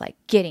just like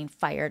getting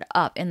fired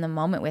up in the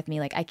moment with me.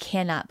 Like, I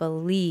cannot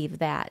believe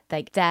that,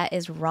 like, that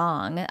is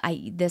wrong.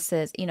 This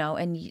is, you know,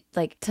 and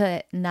like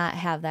to not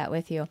have that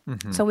with you.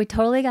 So we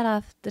totally got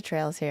off the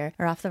trails here,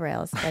 or off the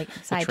rails, like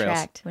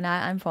sidetracked. We're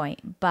not on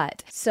point.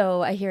 But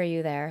so I hear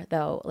you there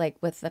though, like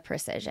with the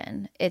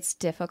precision, it's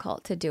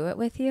difficult to do it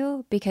with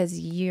you because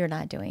you're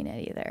not doing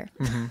it either.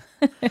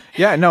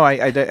 Yeah, no, I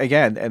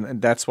again,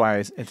 and that's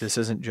why this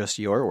isn't just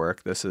your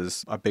work. This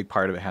is a big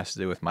part of it has to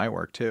do with my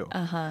work too.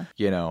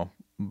 You know,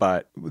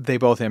 but they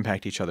both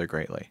impact each other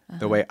greatly.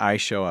 The way I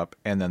show up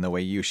and then the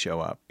way you show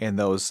up. And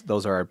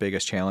those are our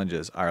biggest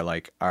challenges, are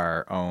like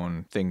our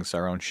own things,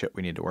 our own shit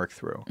we need to work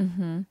through.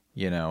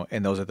 You know,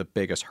 and those are the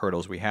biggest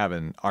hurdles we have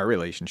in our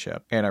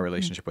relationship and our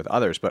relationship with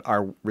others. But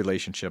our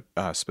relationship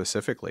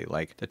specifically,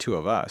 like the two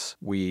of us,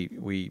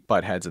 we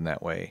butt heads in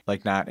that way,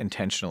 like not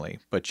intentionally,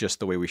 but just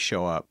the way we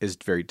show up is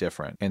very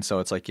different. And so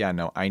it's like, yeah,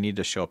 no, I need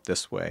to show up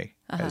this way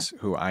as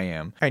who I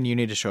am. And you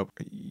need to show up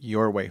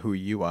your way, who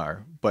you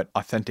are, but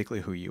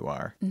authentically who you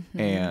are.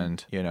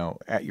 And, you know,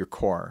 at your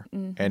core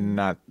and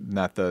not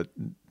the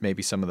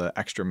maybe some of the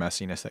extra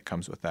messiness that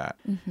comes with that.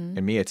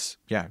 And me, it's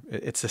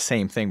the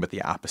same thing, but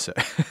the opposite.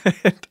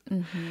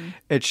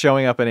 It's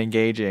showing up and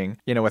engaging,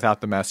 you know,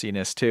 without the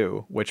messiness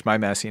too, which my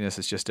messiness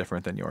is just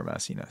different than your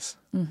messiness.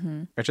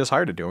 It's just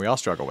hard to do. We all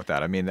struggle with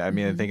that. I mean, I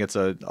think it's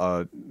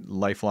a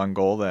lifelong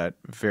goal that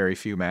very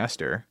few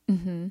master.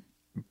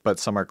 But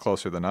some are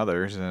closer than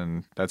others.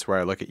 And that's where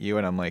I look at you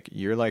and I'm like,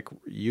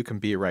 you can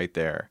be right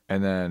there.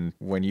 And then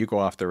when you go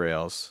off the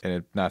rails, and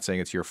it's not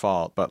saying it's your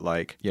fault, but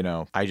like, you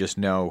know, I just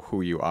know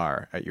who you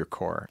are at your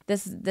core.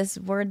 This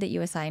word that you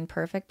assign,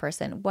 perfect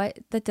person,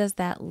 does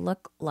that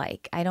look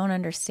like? I don't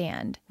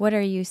understand. What are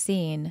you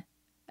seeing?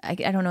 I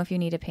don't know if you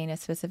need to paint a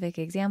specific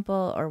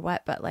example or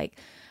what, but like,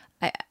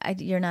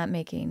 you're not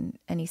making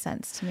any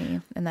sense to me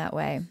in that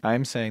way.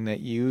 I'm saying that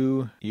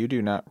you do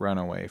not run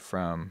away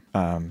from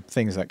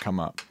things that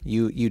come up.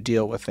 You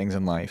deal with things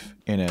in life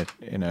in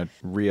a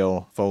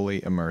real,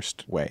 fully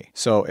immersed way.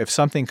 So if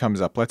something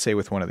comes up, let's say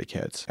with one of the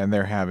kids, and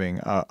they're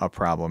having a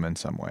problem in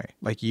some way,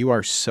 like you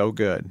are so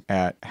good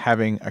at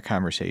having a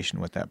conversation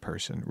with that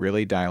person,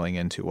 really dialing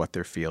into what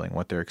they're feeling,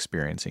 what they're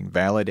experiencing,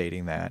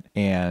 validating that,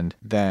 and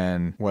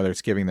then whether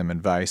it's giving them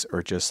advice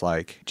or just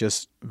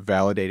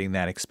validating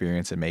that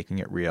experience and making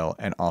it real,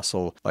 and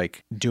also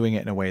like doing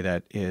it in a way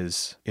that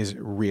is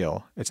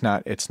real. It's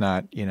not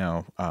you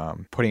know,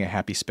 putting a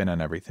happy spin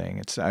on everything.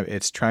 It's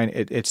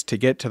to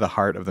get to the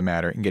heart of the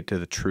matter and get to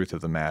the truth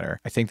of the matter.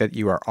 I think that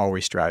you are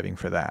always striving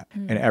for that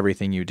in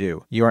everything you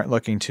do. You aren't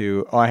looking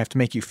to, I have to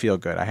make you feel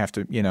good. I have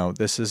to, you know,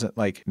 this isn't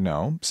like,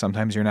 no,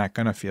 sometimes you're not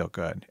going to feel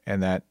good,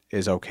 and that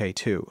is okay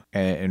too.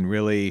 And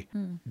really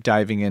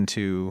diving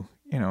into,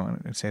 you know,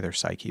 I'd say their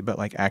psyche, but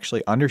like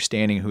actually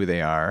understanding who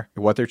they are,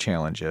 what their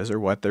challenge is, or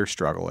what their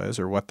struggle is,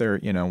 or what they're,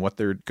 you know, what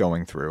they're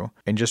going through,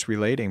 and just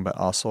relating, but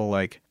also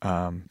like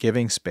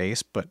giving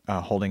space, but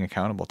holding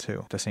accountable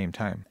too at the same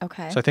time.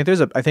 Okay. So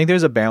I think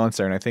there's a balance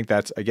there, and I think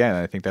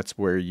that's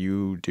where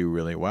you do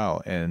really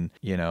well. And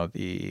you know,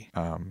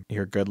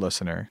 you're a good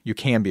listener. You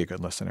can be a good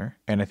listener,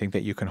 and I think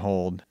that you can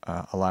hold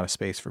a lot of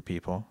space for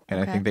people, and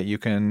I think that you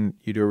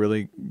do a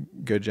really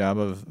good job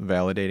of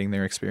validating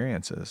their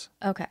experiences.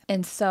 Okay.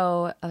 And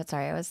so,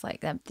 sorry, I was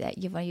like that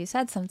you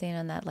said something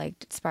and that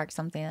like sparked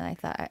something that I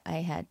thought I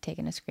had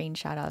taken a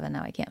screenshot of, and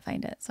now I can't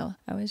find it. So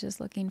I was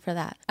just looking for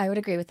that. I would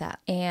agree with that.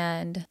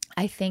 And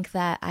I think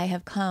that I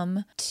have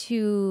come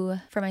to,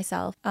 for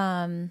myself,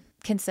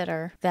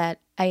 consider that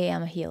I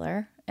am a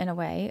healer in a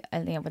way.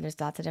 And there's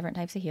lots of different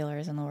types of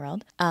healers in the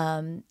world.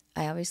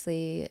 I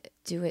obviously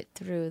do it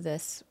through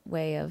this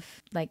way of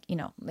like,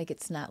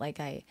 it's not like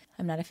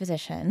I'm not a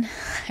physician.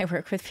 I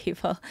work with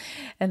people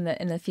in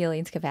the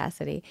feelings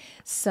capacity.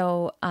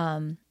 So,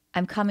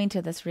 I'm coming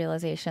to this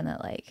realization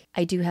that like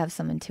I do have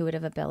some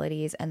intuitive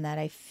abilities and that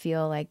I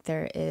feel like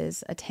there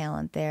is a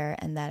talent there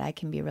and that I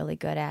can be really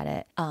good at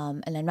it.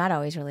 And I'm not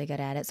always really good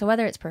at it. So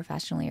whether it's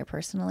professionally or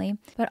personally,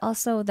 but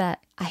also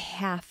that I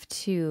have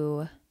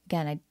to,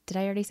 again, did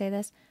I already say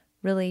this?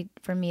 Really,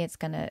 for me, it's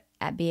going to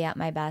be at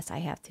my best. I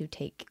have to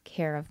take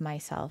care of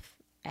myself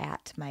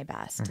at my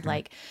best.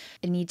 Like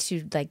I need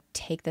to like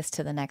take this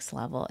to the next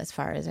level as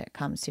far as it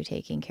comes to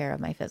taking care of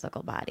my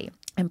physical body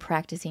and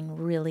practicing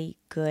really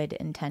good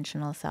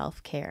intentional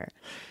self-care.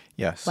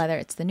 Yes. Whether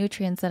it's the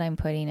nutrients that I'm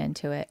putting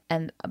into it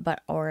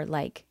or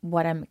like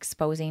what I'm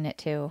exposing it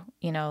to,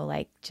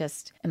 like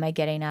just am I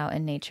getting out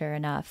in nature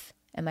enough?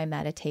 Am I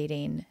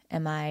meditating?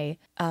 Am I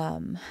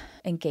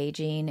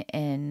engaging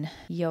in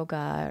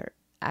yoga,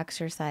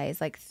 exercise,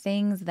 like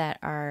things that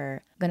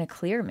are going to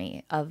clear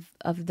me of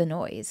the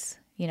noise,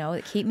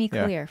 that keep me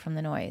clear from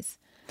the noise.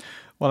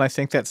 Well, I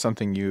think that's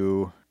something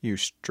you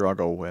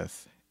struggle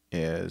with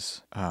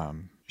is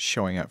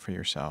showing up for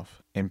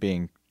yourself and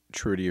being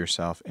true to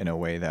yourself in a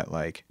way that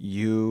like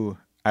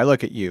I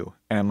look at you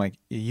and I'm like,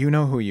 you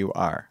know who you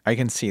are. I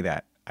can see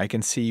that. I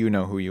can see you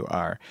know who you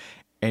are.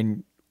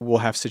 And we'll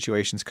have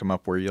situations come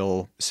up where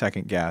you'll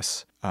second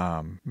guess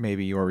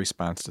maybe your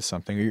response to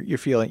something. Or you're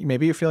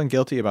feeling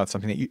guilty about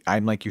something that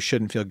I'm like, you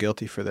shouldn't feel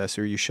guilty for this,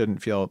 or you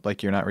shouldn't feel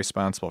like you're not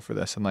responsible for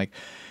this. And like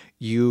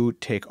you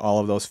take all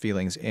of those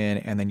feelings in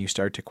and then you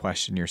start to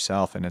question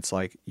yourself. And it's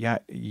like, yeah,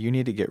 you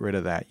need to get rid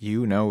of that.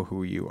 You know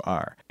who you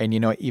are. And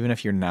even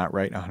if you're not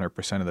right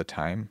 100% of the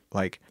time,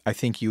 like I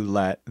think you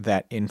let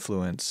that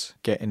influence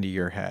get into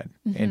your head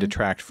and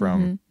detract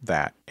from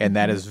that. And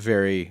that is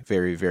very,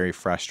 very, very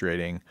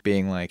frustrating,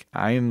 being like,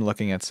 I am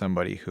looking at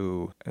somebody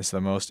who is the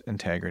most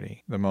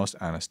integrity, the most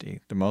honesty,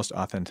 the most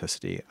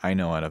authenticity I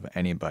know out of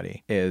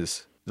anybody,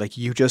 is like,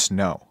 you just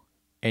know.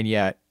 And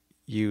yet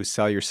you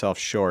sell yourself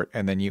short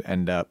and then you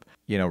end up,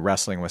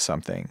 wrestling with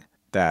something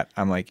that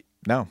I'm like,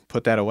 no,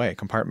 put that away,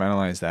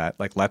 compartmentalize that,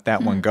 like let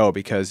that one go,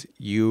 because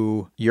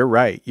you're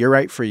right. You're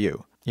right for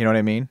you. You know what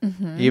I mean?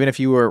 Even if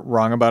you were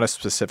wrong about a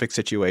specific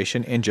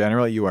situation, in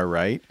general, you are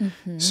right.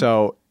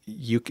 So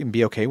you can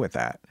be okay with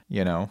that,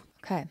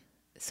 Okay.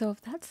 So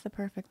if that's the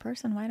perfect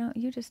person, why don't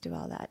you just do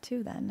all that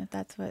too then? If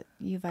that's what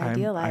you've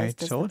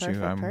idealized I as told the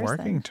perfect you, I'm person.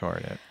 working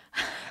toward it.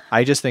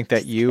 I just think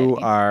that you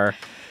are...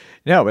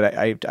 No, but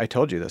I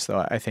told you this,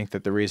 though. I think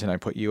that the reason I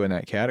put you in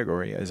that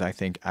category is I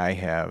think I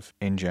have,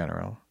 in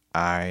general,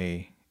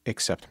 I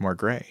accept more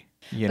gray,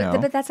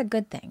 But that's a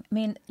good thing. I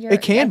mean,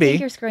 it can be. I think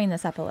you're screwing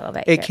this up a little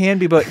bit. It can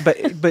be, but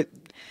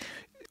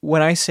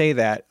when I say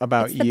that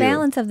about it's the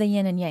balance of the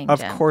yin and yang, of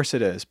Jim. course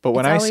it is. But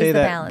when I say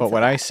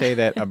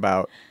that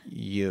about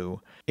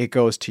you, it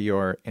goes to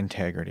your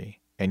integrity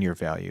and your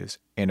values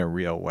in a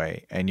real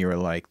way. And you're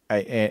like,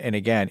 and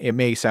again, it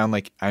may sound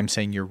like I'm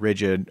saying you're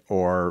rigid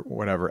or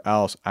whatever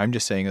else. I'm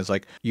just saying is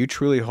like, you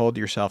truly hold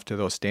yourself to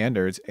those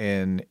standards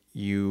and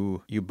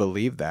you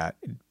believe that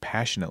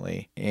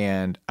passionately.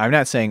 And I'm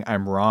not saying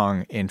I'm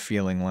wrong in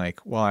feeling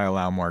like, well, I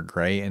allow more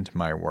gray into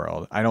my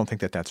world. I don't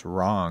think that that's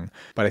wrong.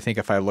 But I think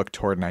if I look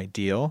toward an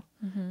ideal,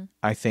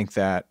 I think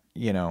that,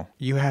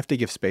 you have to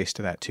give space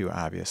to that too,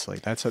 obviously.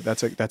 That's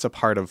a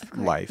part of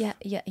life.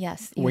 Yeah,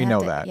 yes. We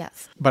know that.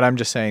 Yes. But I'm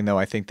just saying, though,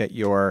 I think that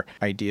your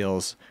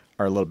ideals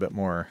are a little bit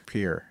more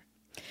pure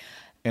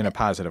in a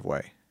positive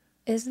way.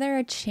 Is there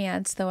a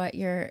chance, though, what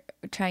you're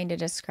trying to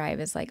describe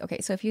is like, okay,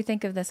 so if you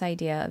think of this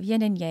idea of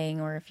yin and yang,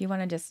 or if you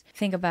want to just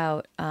think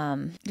about,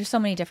 there's so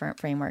many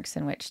different frameworks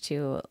in which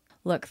to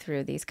look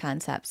through these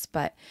concepts,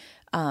 but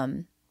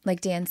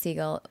like Dan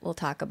Siegel will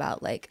talk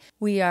about, like,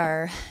 we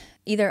are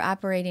either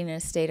operating in a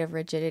state of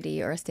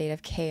rigidity or a state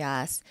of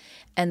chaos,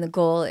 and the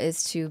goal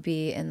is to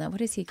be in the, what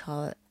does he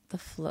call it? The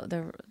flow,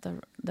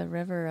 the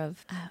river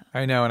of...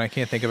 I know, and I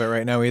can't think of it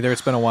right now either.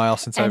 It's been a while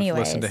since I've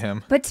listened to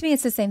him. But to me,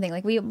 it's the same thing.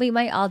 Like we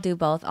might all do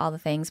both, all the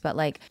things, but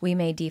like we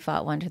may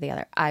default one to the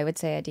other. I would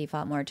say I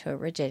default more to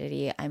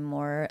rigidity. I'm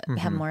more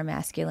have more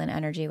masculine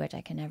energy, which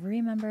I can never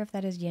remember if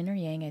that is yin or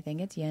yang. I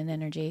think it's yin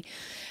energy.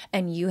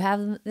 And you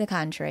have the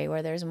contrary,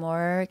 where there's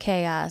more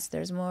chaos,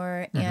 there's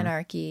more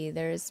anarchy,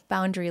 there's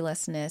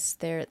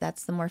boundarylessness.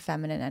 That's the more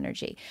feminine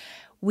energy.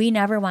 We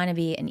never want to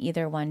be in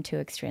either one too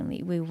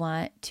extremely. We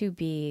want to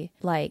be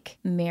like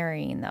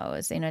marrying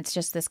those. It's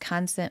just this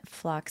constant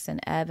flux and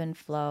ebb and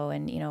flow.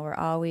 And, we're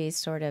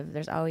always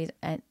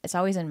it's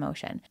always in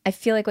motion. I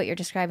feel like what you're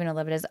describing a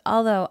little bit is,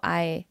 although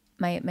my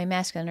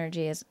masculine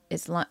energy is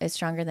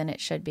stronger than it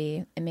should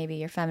be, and maybe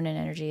your feminine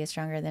energy is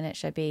stronger than it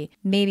should be,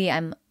 maybe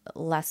I'm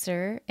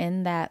lesser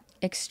in that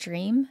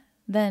extreme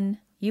than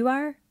you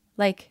are.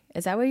 Like,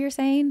 is that what you're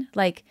saying?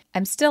 Like,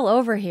 I'm still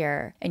over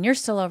here and you're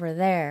still over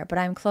there, but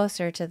I'm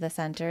closer to the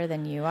center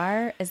than you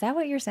are. Is that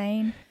what you're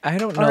saying? I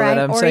don't know that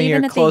I'm saying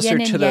you're closer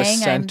to the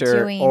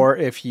center, or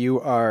if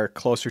you are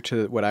closer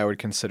to what I would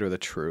consider the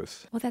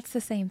truth. Well, that's the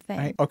same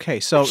thing.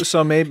 Okay, so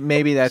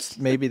maybe that's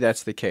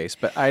the case,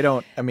 but I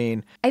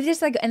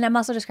just like, and I'm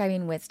also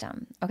describing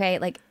wisdom. Okay,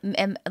 like.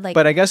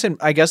 But I guess I'm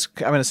going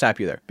to stop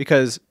you there,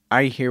 because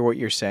I hear what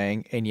you're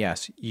saying, and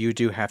yes, you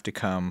do have to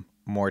come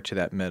more to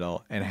that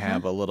middle and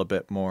have a little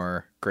bit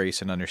more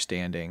grace and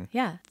understanding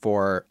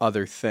for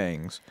other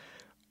things.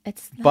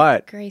 It's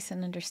not grace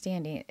and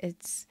understanding.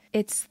 It's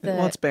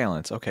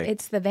balance. Okay.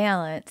 It's the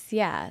balance.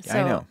 Yeah. So,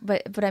 I know.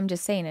 But I'm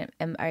just saying it.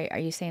 Are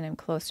you saying I'm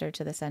closer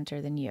to the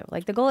center than you?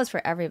 Like, the goal is for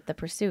the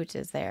pursuit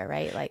is there,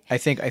 right? Like, I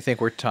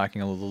think we're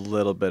talking a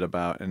little bit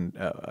about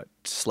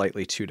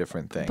slightly two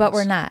different things. But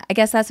we're not. I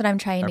guess that's what I'm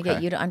trying to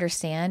get you to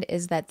understand,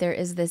 is that there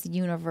is this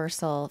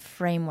universal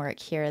framework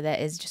here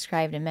that is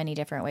described in many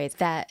different ways.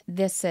 That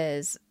this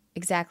is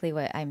exactly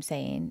what I'm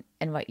saying,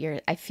 and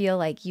I feel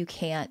like you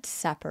can't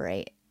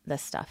separate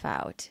this stuff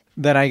out.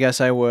 Then I guess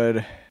I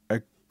would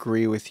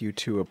agree with you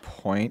to a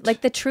point.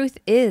 Like, the truth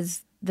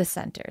is the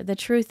center. The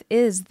truth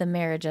is the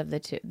marriage of the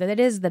two. That it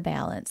is the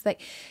balance.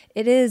 Like,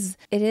 it is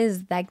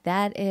like,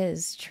 that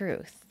is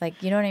truth.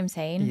 Like, you know what I'm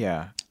saying?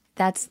 Yeah.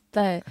 That's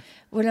no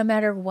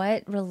matter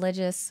what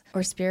religious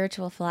or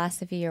spiritual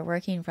philosophy you're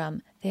working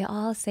from, they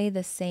all say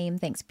the same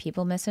things.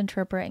 People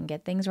misinterpret and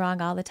get things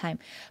wrong all the time,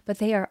 but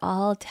they are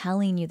all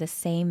telling you the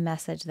same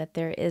message, that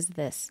there is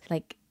this,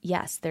 like,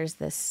 yes, there's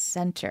this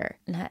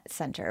not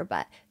center,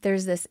 but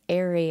there's this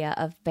area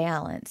of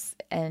balance.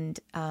 And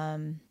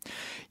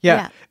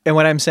yeah. And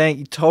what I'm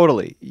saying,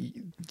 totally,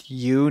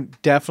 you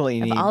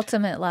definitely need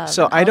ultimate love.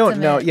 So I don't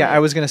know. Yeah, I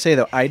was going to say,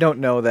 though, I don't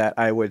know that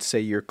I would say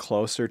you're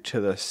closer to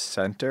the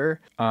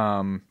center. So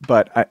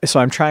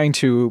I'm trying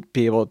to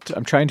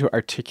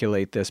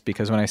articulate this,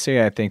 because when I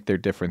say I think they're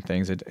different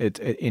things, it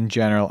in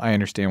general, I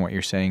understand what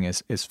you're saying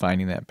is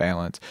finding that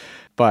balance.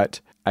 But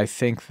I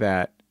think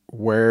that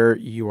where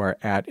you are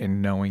at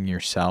in knowing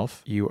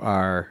yourself, you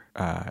are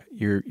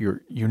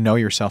you know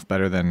yourself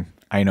better than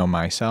I know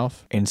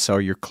myself, and so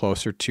you're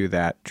closer to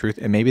that truth,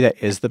 and maybe that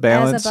is the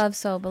balance. As above,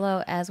 so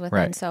below; as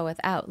within, so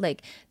without.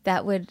 Like,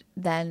 that would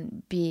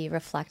then be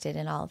reflected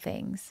in all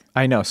things.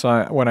 I know.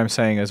 So what I'm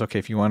saying is, okay,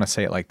 if you want to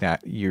say it like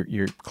that,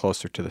 you're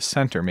closer to the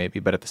center, maybe.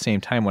 But at the same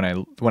time, when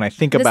I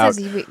think about,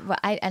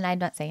 and I'm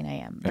not saying I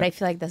am, but I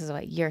feel like this is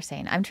what you're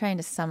saying. I'm trying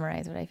to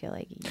summarize what I feel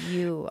like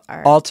you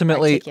are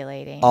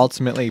articulating.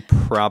 Ultimately,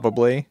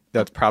 probably.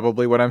 That's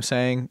probably what I'm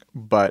saying,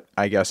 but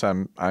I guess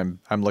I'm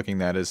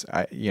looking at as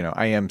I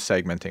am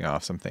segmenting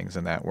off some things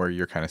in that, where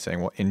you're kind of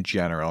saying, well, in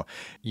general,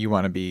 you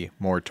want to be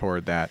more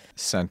toward that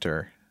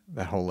center,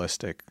 that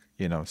holistic,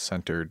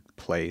 centered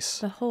place.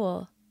 The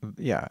whole.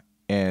 Yeah,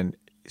 and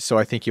so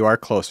I think you are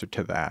closer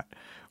to that.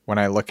 When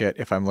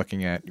if I'm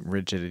looking at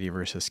rigidity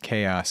versus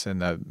chaos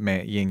and the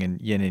yin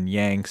and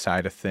yang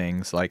side of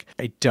things, like,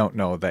 I don't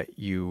know that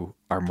you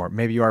are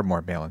maybe you are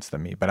more balanced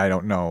than me, but I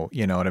don't know,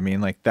 you know what I mean?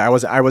 Like, I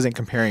wasn't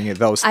comparing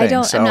those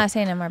things. I'm not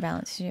saying I'm more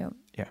balanced than you.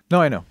 Yeah.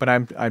 No, I know,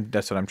 but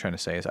that's what I'm trying to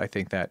say, is I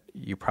think that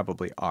you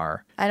probably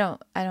are. I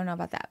don't know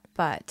about that,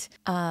 but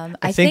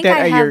I think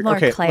I have more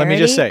clarity. Let me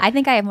just say. I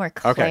think I have more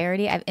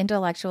clarity. Okay.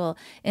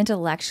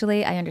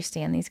 Intellectually, I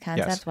understand these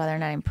concepts, whether or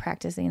not I'm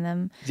practicing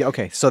them. Yeah.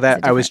 Okay. So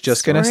that I was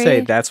just going to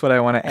say, that's what I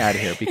want to add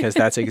here, because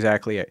that's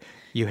exactly it.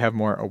 You have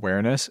more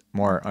awareness,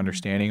 more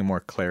understanding, and more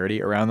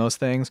clarity around those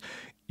things.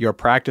 Your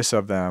practice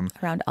of them.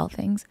 Around all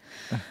things.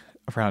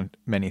 Around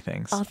many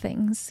things. All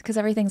things. Because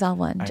everything's all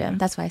one, Jim.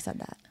 That's why I said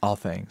that. All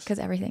things. Because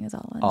everything is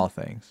all one. All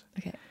things.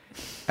 Okay.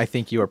 I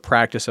think your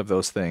practice of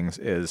those things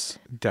is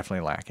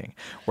definitely lacking.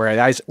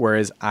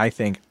 Whereas I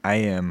think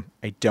I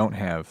don't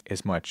have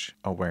as much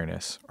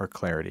awareness or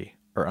clarity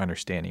or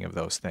understanding of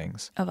those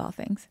things. Of all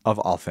things. Of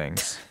all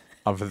things.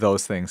 Of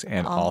those things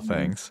and all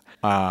things.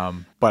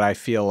 But I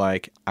feel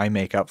like I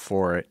make up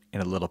for it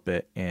in a little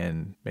bit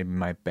in maybe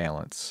my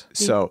balance.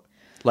 So,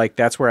 like,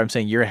 that's where I'm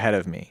saying you're ahead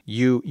of me.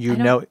 You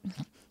know.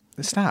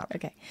 Stop.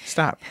 Okay.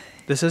 Stop.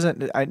 This isn't.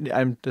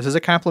 This is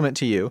a compliment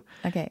to you.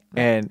 Okay.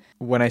 Right. And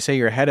when I say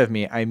you're ahead of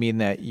me, I mean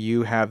that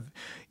you have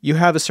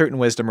a certain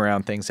wisdom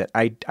around things that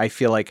I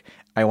feel like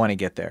I want to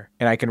get there,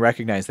 and I can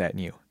recognize that in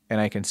you, and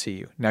I can see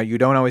you. Now, you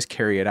don't always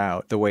carry it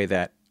out the way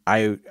that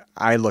I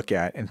look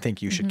at and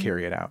think you should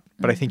carry it out,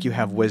 but I think you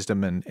have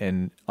wisdom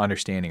and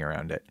understanding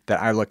around it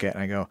that I look at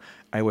and I go,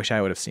 I wish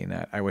I would have seen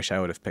that. I wish I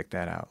would have picked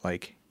that out.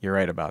 Like, you're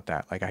right about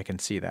that. Like, I can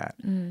see that.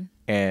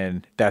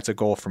 And that's a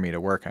goal for me to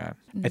work on.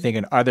 I think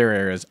in other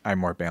areas, I'm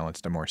more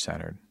balanced and more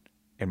centered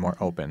and more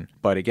open.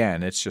 But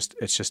again, it's just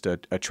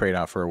a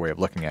trade-off or a way of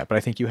looking at it. But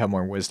I think you have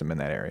more wisdom in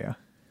that area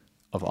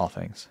of all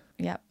things.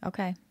 Yep.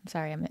 Okay. I'm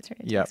sorry. I'm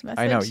answering a Yep. text message.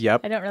 I know.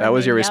 Yep. I don't really that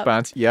was your yep.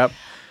 response. Yep.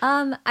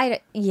 I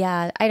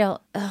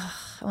don't. I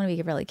want to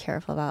be really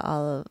careful about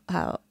all of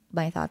how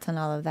my thoughts on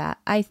all of that.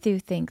 I do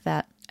think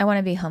that I want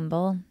to be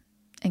humble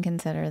and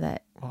consider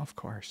that. Well, of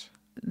course.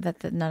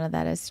 That none of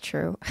that is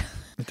true.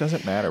 It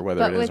doesn't matter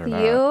whether it is or not.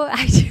 But with you,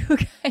 I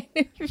do kind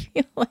of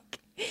feel like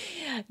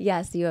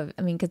Yes, you have.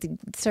 I mean, because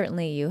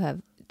certainly you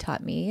have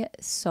taught me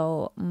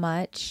so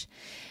much.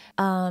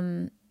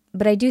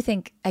 But I do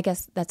think, I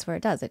guess that's where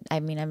it does. I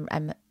mean,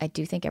 I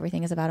do think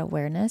everything is about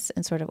awareness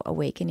and sort of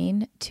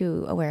awakening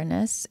to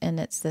awareness. And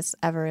it's this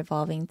ever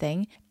evolving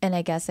thing. And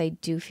I guess I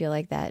do feel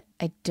like that.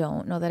 I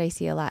don't know that I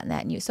see a lot in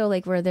that in you. So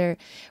like where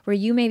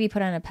you maybe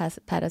put on a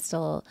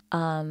pedestal,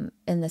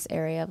 in this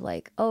area of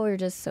like, oh, you're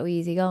just so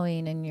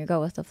easygoing and you go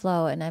with the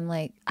flow. And I'm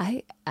like,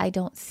 I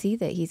don't see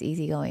that he's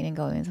easygoing and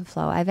going with the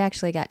flow. I've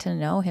actually got to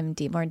know him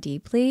more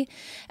deeply.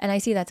 And I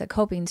see that's a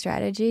coping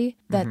strategy.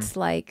 That's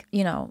like,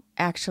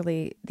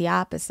 actually the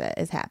opposite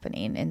is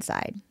happening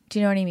inside. Do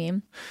you know what I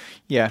mean?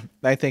 Yeah,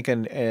 I think,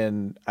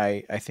 and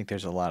I think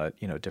there's a lot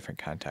of different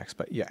contexts,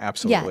 but yeah,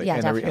 absolutely. Yeah,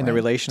 definitely. In the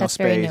relational That's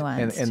very space,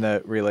 nuanced. in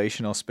the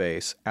relational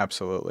space,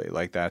 absolutely.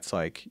 Like that's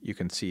like you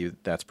can see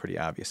that's pretty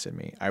obvious in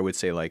me. I would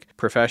say like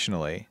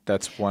professionally,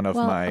 that's one of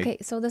my. Okay,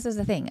 so this is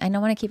the thing. I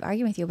don't want to keep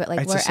arguing with you, but like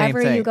It's the same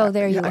wherever you thing. go,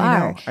 there you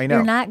are. I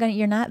know.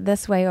 You're not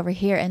this way over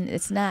here, and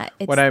it's not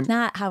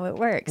how it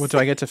works. Well, do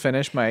I get to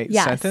finish my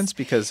Yes. sentence?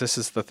 Because this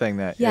is the thing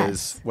that is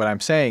Yes. what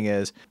I'm saying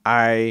is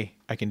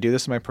I can do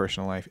this in my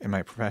personal life, in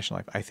my professional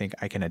life. I think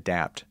I can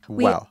adapt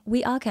well.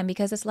 We all can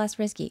because it's less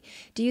risky.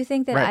 Do you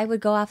think that Right. I would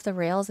go off the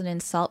rails and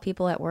insult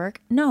people at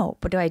work? No.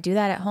 But do I do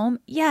that at home?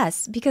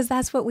 Yes, because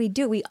that's what we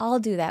do. We all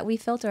do that. We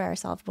filter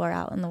ourselves more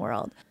out in the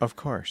world. Of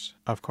course.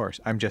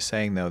 I'm just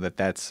saying though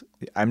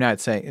I'm not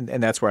saying,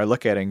 and that's where I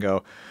look at it and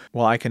go,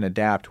 well, I can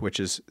adapt, which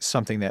is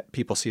something that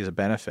people see as a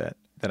benefit.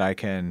 That I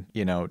can,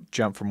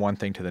 jump from one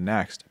thing to the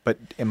next. But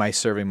am I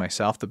serving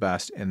myself the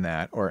best in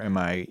that? Or am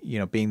I,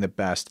 being the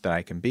best that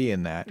I can be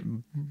in that?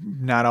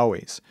 Not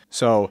always.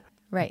 So,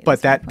 Right.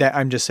 But that's my that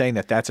I'm just saying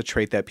that's a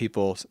trait that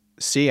people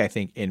see, I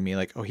think, in me.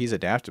 Like, oh, he's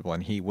adaptable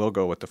and he will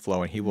go with the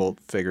flow and he will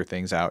figure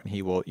things out and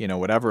he will,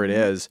 whatever it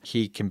is,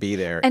 he can be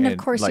there. And of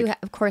course, like,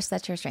 of course,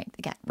 that's your strength.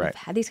 Again, Right. we've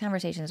had these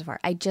conversations before.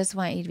 I just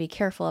want you to be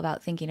careful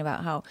about thinking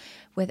about how,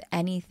 with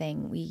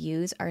anything, we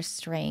use our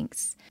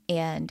strengths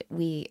and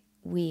we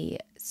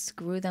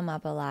screw them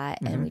up a lot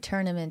and we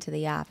turn them into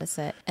the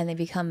opposite and they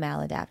become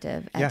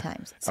maladaptive at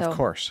times. So, of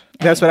course.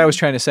 That's what I was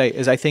trying to say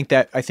is I think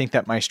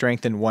that my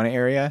strength in one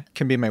area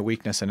can be my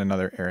weakness in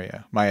another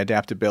area. My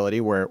adaptability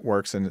where it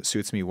works and it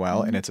suits me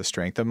well and it's a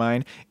strength of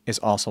mine is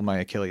also my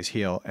Achilles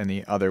heel in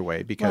the other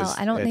way because well,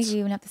 I don't think you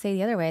even have to say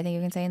the other way. I think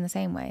you can say in the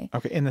same way.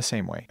 Okay, in the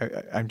same way.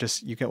 I'm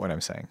just, you get what I'm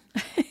saying.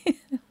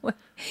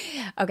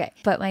 Okay.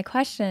 But my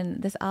question,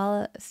 this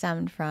all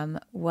stemmed from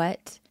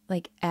what,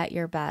 like at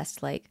your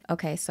best, like,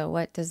 okay, so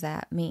what does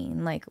that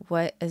mean? Like,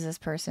 what is this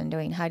person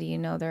doing? How do you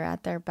know they're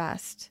at their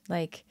best?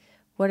 Like,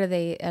 what are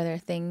there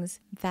things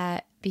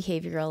that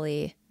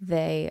behaviorally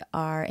they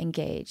are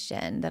engaged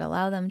in that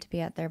allow them to be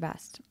at their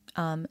best?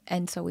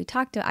 And so I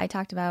talked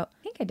about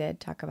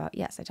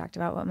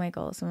what my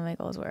goals, some of my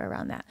goals were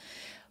around that.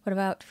 What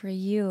about for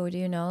you? Do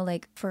you know,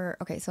 like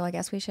so I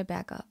guess we should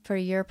back up. For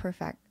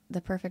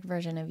the perfect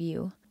version of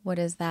you, what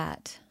is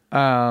that?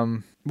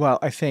 Well,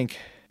 I think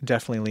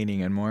definitely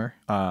leaning in more,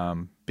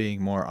 being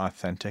more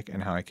authentic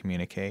in how I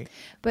communicate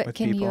But with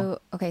can people.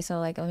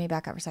 let me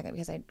back up for a second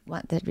because I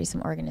want there to be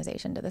some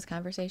organization to this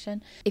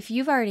conversation. If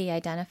you've already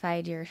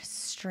identified your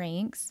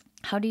strengths,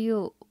 how do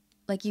you,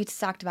 like you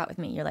talked about with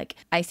me, you're like,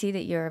 I see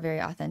that you're a very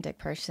authentic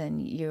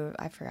person.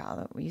 I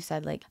forgot what you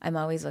said, like, I'm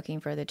always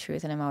looking for the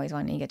truth and I'm always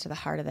wanting to get to the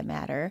heart of the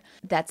matter.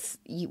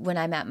 When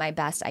I'm at my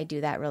best, I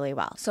do that really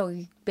well.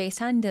 So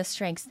based on the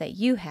strengths that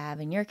you have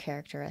and your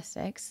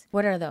characteristics,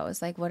 what are those?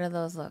 Like, what are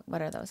those?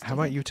 How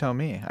about you tell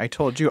me? I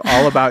told you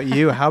all about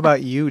you. How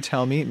about you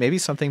tell me? Maybe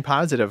something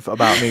positive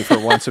about me for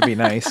once would be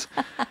nice.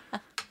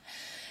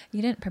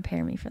 You didn't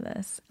prepare me for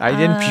this. You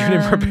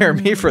didn't prepare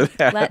me for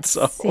that. Let's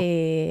so.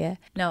 see.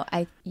 No,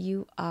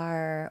 you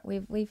are,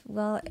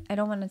 well, I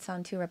don't want to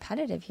sound too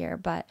repetitive here,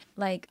 but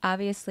like,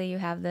 obviously you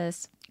have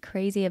this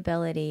crazy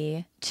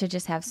ability to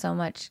just have so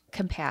much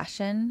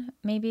compassion.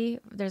 Maybe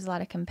there's a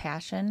lot of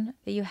compassion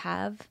that you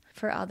have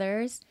for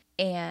others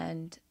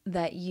and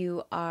that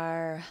you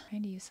are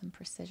trying to use some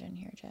precision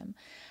here, Jim.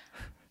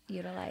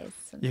 Utilize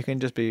some You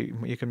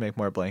can make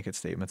more blanket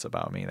statements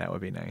about me. That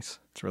would be nice.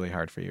 It's really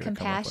hard for you to come up with.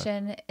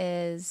 Compassion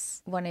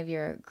is one of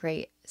your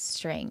great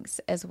strengths,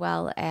 as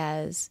well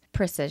as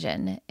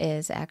precision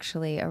is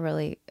actually a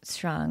really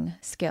strong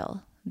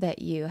skill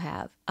that you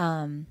have,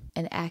 and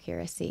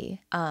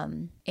accuracy.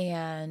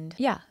 And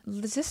yeah,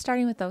 just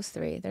starting with those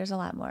three. There's a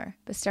lot more,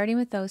 but starting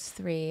with those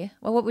three,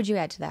 well, what would you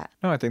add to that?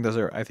 No, I think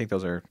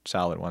those are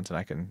solid ones, and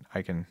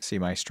I can see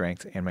my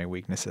strengths and my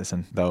weaknesses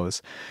in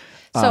those.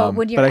 So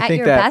when you're but I at think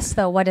your that- best,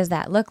 though, what does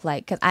that look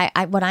like? Because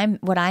what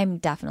I'm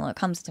definitely, what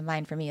comes to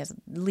mind for me is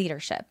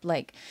leadership.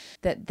 Like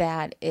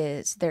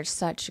there's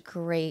such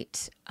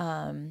great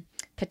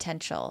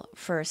potential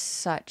for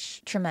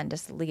such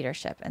tremendous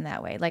leadership in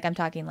that way. Like I'm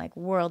talking like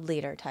world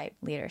leader type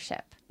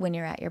leadership. When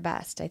you're at your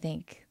best, I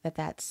think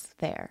that's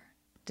there.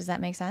 Does that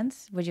make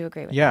sense? Would you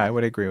agree with that? Yeah, I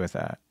would agree with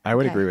that.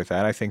 Agree with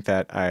that. I think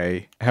that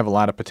I have a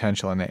lot of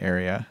potential in the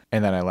area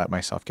and that I let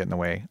myself get in the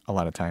way a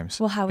lot of times.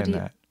 Well, how would in you,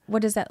 that.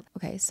 what is that?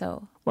 Okay,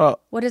 so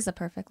Well, what is a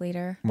perfect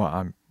leader?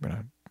 I'm going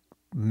to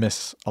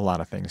miss a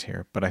lot of things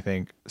here, but I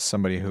think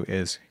somebody who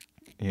is,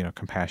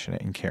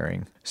 compassionate and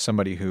caring,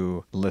 somebody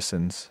who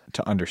listens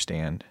to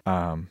understand,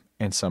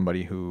 and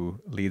somebody who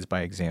leads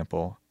by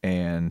example.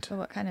 And So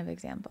what kind of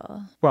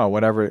example? well,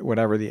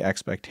 whatever the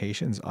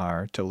expectations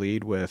are, to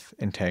lead with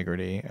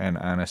integrity and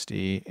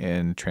honesty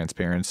and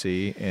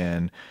transparency.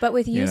 And But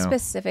with you you know,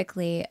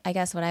 specifically, I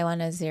guess what I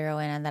want to zero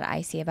in on that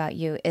I see about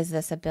you is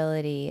this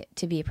ability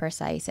to be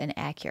precise and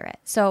accurate.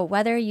 So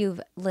whether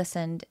you've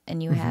listened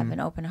and you have an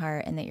open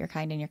heart and that you're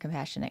kind and you're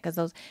compassionate, because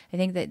those, I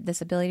think that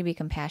this ability to be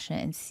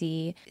compassionate and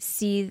see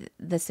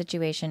the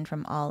situation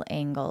from all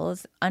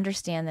angles,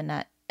 understand that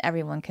not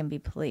everyone can be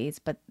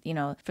pleased, but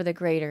for the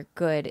greater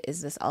good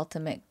is this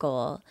ultimate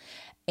goal.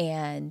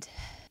 And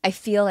I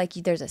feel like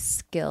there's a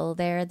skill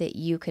there that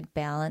you could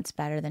balance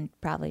better than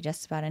probably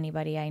just about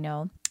anybody I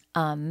know,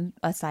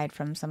 aside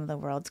from some of the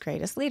world's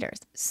greatest leaders.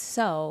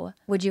 So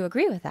would you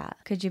agree with that?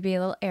 Could you be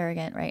a little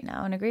arrogant right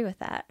now and agree with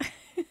that?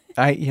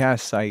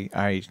 yes,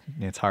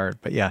 it's hard,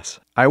 but yes,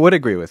 I would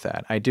agree with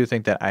that. I do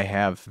think that I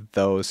have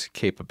those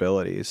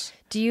capabilities.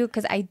 Do you?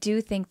 Because I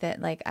do think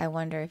that, like, I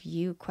wonder if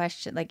you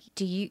question, like,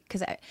 do you?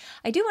 Because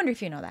I do wonder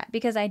if you know that,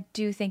 because I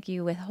do think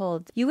you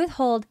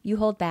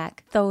hold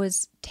back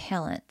those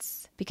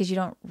talents because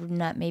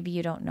maybe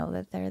you don't know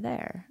that they're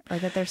there or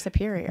that they're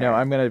superior. No,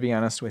 I'm going to be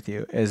honest with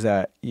you, is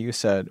that you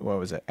said, what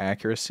was it?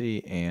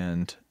 Accuracy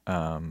and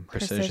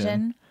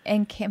precision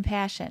and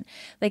compassion.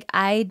 Like,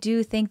 I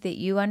do think that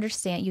you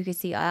understand, you can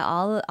see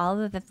all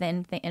of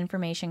the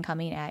information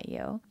coming at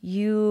you.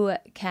 You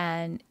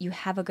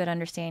have a good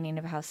understanding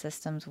of how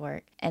systems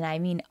work. And I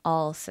mean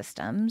all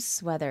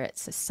systems, whether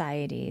it's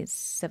societies,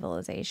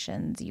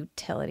 civilizations,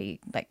 utility,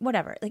 like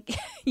whatever. Like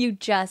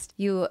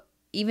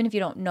even if you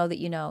don't know that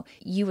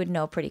you would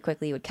know pretty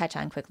quickly, you would catch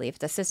on quickly. If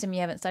it's a system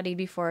you haven't studied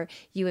before,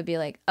 you would be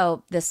like,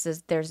 oh, there's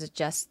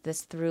just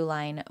this through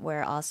line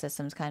where all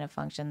systems kind of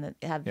function that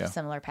have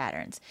similar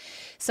patterns.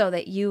 So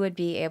that you would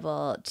be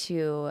able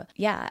to,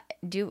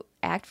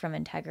 act from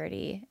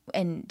integrity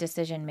and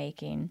decision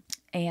making,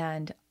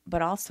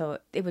 but also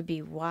it would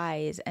be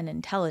wise and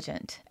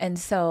intelligent. And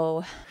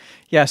so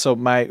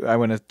I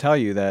want to tell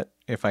you that,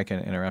 if I can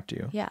interrupt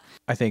you. Yeah.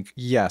 I think,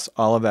 yes,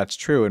 all of that's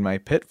true. And my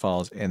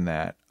pitfalls in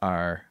that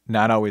are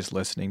not always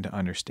listening to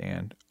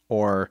understand,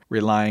 or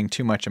relying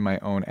too much on my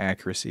own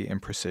accuracy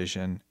and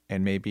precision,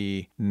 and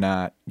maybe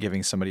not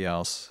giving somebody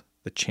else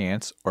the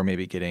chance, or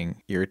maybe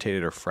getting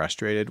irritated or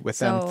frustrated with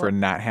them for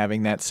not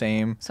having that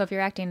same. So if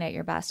you're acting at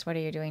your best, what are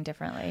you doing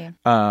differently?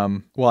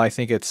 Well, I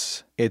think I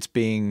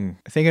think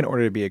in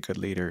order to be a good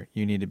leader,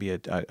 you need to be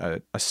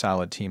a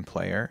solid team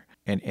player.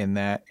 And in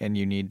that, and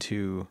you need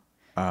to,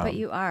 but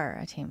you are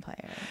a team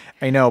player.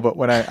 I know,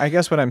 but I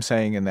guess what I'm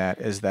saying in that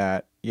is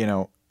that,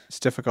 it's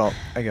difficult,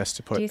 I guess,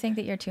 to put. Do you think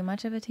that you're too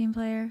much of a team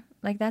player?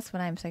 Like, that's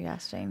what I'm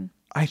suggesting.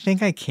 I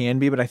think I can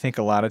be, but I think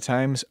a lot of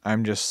times I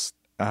just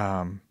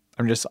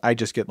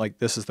get like,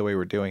 this is the way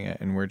we're doing it,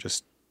 and we're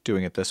just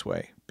doing it this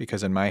way,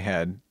 because in my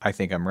head, I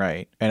think I'm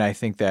right. And I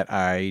think that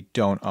I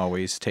don't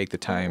always take the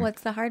time.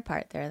 What's the hard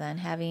part there then?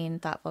 Having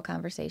thoughtful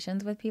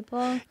conversations with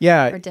people?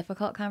 Yeah. Or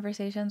difficult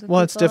conversations with people?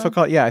 Well, it's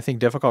difficult. Yeah, I think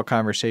difficult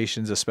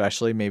conversations,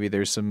 especially, maybe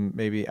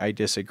I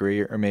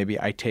disagree, or maybe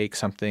I take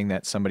something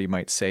that somebody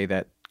might say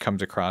that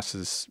comes across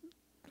as,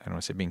 I don't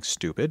want to say being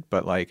stupid,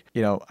 but like,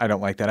 I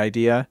don't like that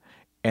idea.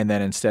 And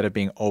then instead of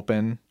being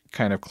open,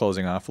 kind of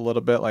closing off a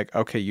little bit, like,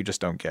 okay, you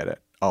just don't get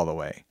it all the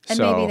way. And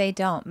maybe they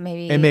don't.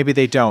 Maybe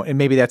they don't. And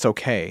maybe that's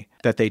okay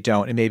that they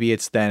don't. And maybe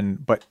it's then,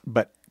 but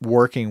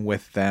working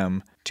with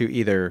them to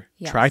either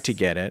try to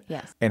get it,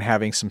 and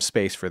having some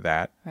space for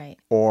that. Right.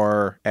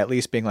 Or at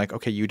least being like,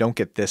 okay, you don't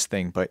get this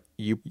thing, but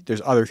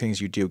there's other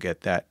things you do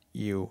get that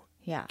you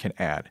can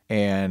add.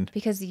 And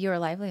because your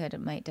livelihood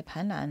might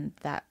depend on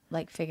that,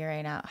 like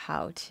figuring out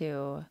how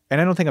to. And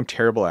I don't think I'm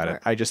terrible at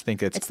it. I just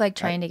think it's like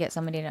trying to get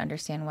somebody to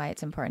understand why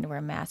it's important to wear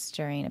masks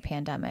during a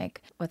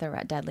pandemic with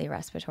a deadly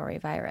respiratory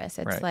virus.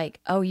 It's like,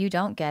 oh, you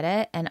don't get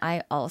it, and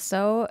I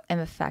also am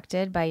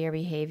affected by your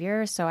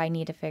behavior, so I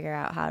need to figure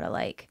out how to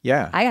I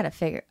got to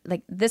figure,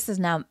 like, this is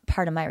now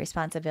part of my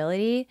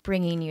responsibility,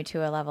 bringing you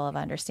to a level of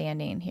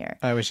understanding here.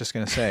 I was just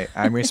going to say,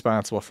 I'm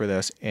responsible for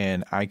this,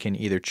 and I can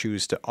either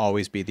choose to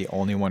always be the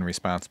only one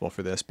responsible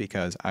for this,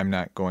 because I'm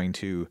not going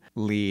to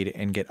lead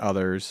and get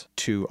others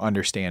to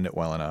understand it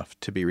well enough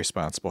to be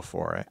responsible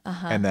for it.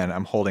 And then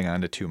I'm holding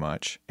on to too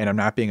much, and I'm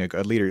not being a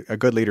good leader. A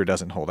good leader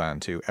doesn't hold on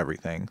to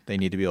everything. They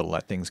need to be able to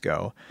let things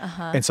go.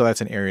 And so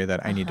that's an area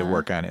that I need to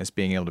work on, is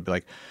being able to be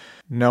like,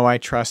 no, I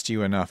trust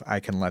you enough.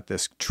 I can let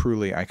this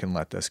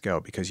go,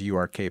 because you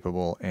are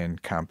capable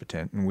and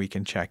competent, and we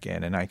can check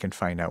in, and I can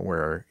find out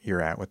where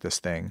you're at with this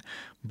thing.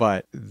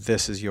 But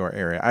this is your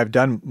area. I've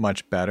done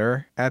much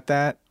better at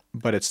that,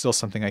 but it's still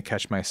something I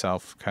catch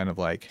myself kind of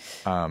like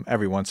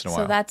every once in a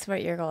while. So that's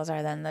what your goals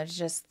are then. There's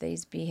just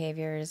these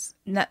behaviors,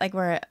 not like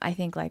where I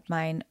think like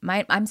mine,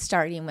 I'm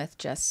starting with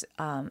just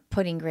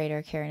putting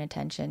greater care and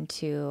attention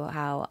to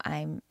how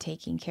I'm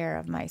taking care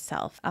of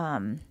myself.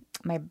 In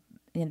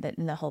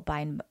the whole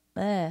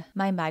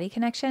mind body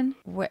connection.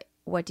 What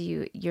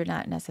do you're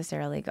not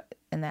necessarily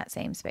in that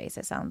same space,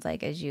 it sounds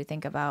like, as you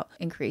think about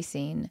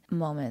increasing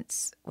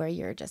moments where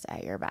you're just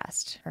at your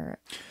best. Or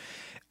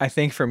I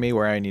think for me,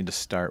 where I need to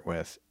start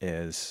with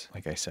is,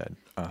 like I said,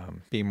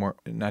 being more,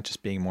 not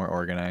just being more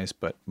organized,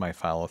 but my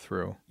follow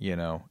through. You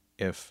know,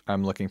 if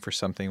I'm looking for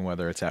something,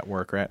 whether it's at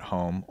work or at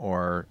home,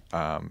 or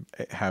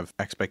have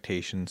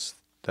expectations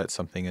that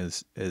something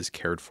is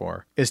cared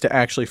for, is to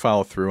actually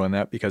follow through on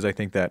that. Because I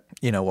think that,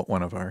 you know, what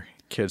one of our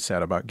kids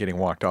said about getting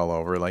walked all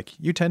over, like,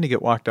 you tend to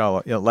get walked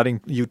all, you know,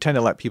 you tend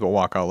to let people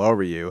walk all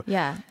over you.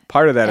 Yeah.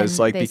 Part of that is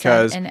like,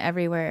 because and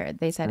everywhere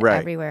they said right,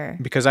 everywhere,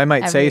 because I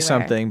might say everywhere.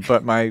 something,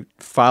 but my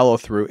follow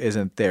through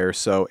isn't there.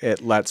 So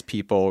it lets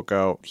people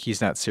go,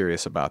 he's not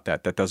serious about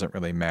that. That doesn't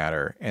really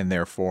matter. And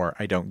therefore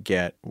I don't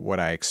get what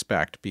I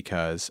expect,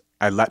 because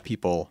I let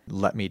people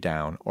let me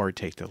down or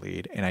take the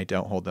lead, and I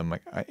don't hold them,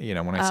 like, you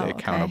know, when I say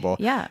accountable.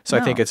 Yeah. So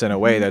I think it's in a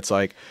way that's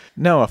like,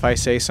 no, if I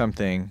say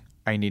something,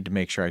 I need to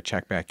make sure I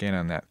check back in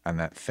on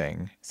that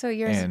thing. So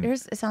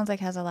yours, it sounds like,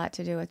 has a lot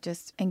to do with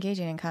just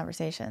engaging in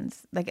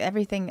conversations. Like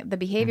everything, the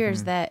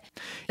behaviors that,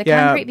 the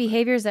concrete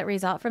behaviors that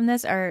result from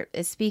this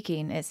is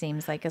speaking, it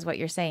seems like, is what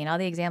you're saying. All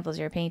the examples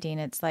you're painting,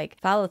 it's like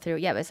follow through.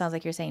 Yeah, but it sounds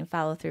like you're saying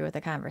follow through with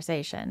a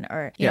conversation,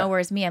 or, you know,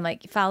 whereas me, I'm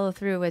like, follow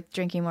through with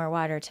drinking more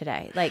water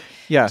today. Like,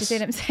 yes. Do you see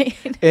what I'm saying?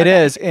 It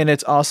is. And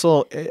it's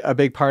also a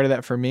big part of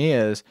that for me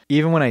is,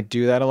 even when I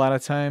do that a lot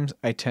of times,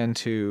 I tend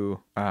to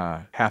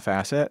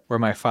half-ass it, where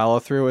my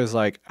follow-through is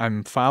like,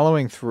 I'm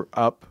following through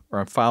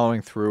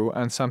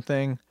on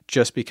something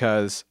just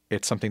because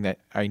it's something that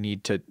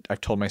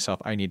I've told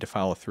myself I need to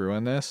follow through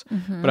on this,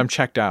 but I'm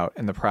checked out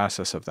in the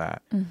process of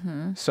that.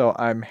 So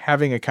I'm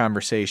having a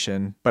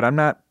conversation, but I'm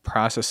not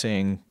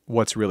processing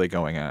what's really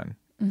going on.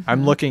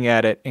 I'm looking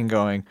at it and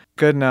going,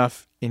 good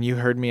enough. And you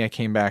heard me. I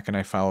came back and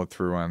I followed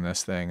through on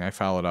this thing. I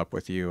followed up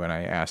with you and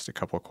I asked a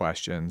couple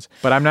questions,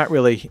 but I'm not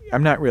really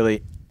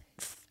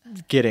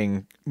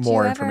getting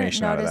more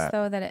information out of that. Do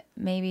you ever notice, though, that it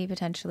maybe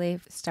potentially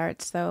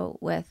starts, though,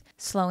 with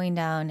slowing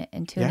down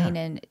and tuning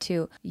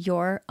into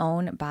your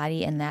own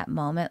body in that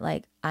moment?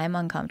 Like, I'm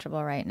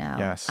uncomfortable right now.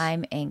 Yes.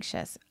 I'm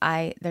anxious.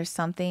 There's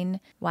something.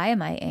 Why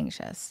am I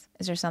anxious?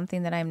 Is there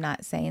something that I'm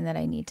not saying that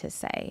I need to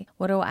say?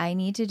 What do I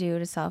need to do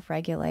to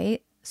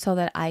self-regulate so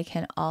that I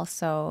can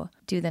also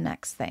do the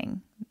next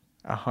thing?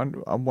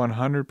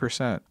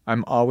 100%.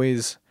 I'm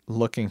always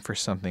looking for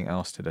something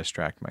else to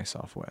distract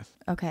myself with.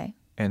 Okay.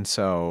 And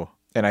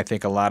I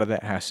think a lot of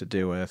that has to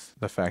do with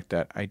the fact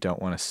that I don't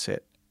want to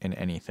sit in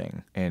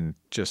anything and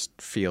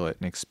just feel it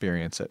and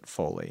experience it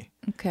fully.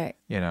 Okay.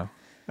 You know,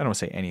 I don't want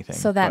to say anything.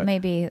 So that may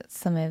be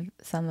some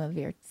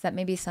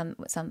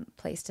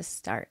place to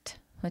start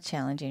with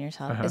challenging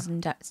yourself is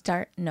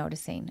start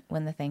noticing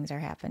when the things are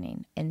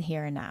happening in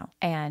here and now,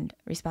 and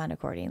respond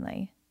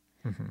accordingly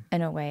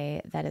in a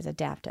way that is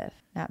adaptive,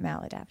 not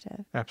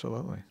maladaptive.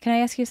 Absolutely. Can I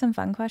ask you some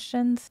fun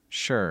questions?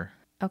 Sure.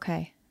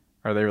 Okay.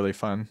 Are they really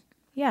fun?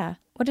 Yeah.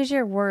 What is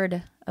your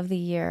word of the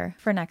year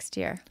for next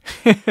year?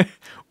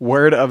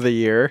 Word of the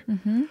year?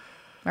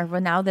 Or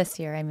now this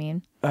year, I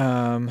mean.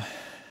 I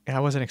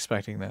wasn't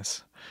expecting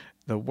this.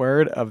 The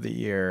word of the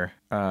year,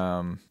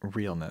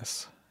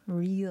 realness.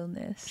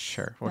 Realness.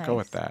 Sure. We'll go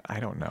with that.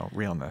 I don't know.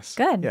 Realness.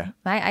 Good.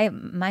 Yeah.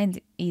 Mine's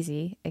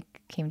easy. It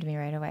came to me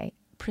right away.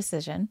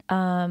 Precision.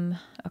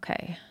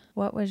 Okay.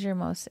 What was your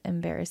most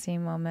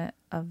embarrassing moment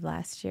of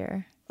last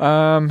year?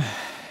 Well,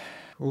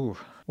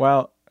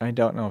 I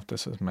don't know if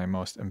this was my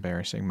most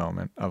embarrassing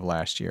moment of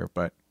last year,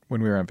 but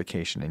when we were on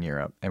vacation in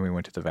Europe and we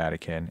went to the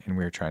Vatican and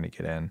we were trying to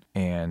get in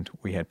and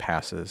we had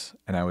passes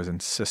and I was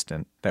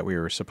insistent that we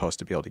were supposed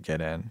to be able to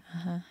get in.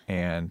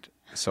 And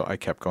so I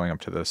kept going up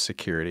to the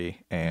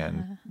security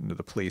and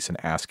the police and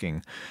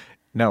asking,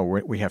 no,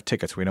 we have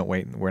tickets. We don't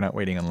wait. We're not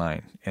waiting in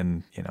line.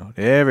 And, you know,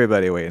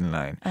 everybody wait in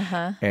line.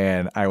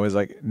 And I was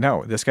like,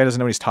 no, this guy doesn't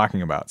know what he's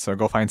talking about. So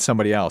go find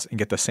somebody else and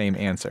get the same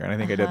answer. And I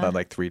think I did that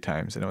like 3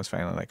 times. And it was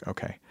finally like,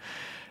 okay,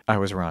 I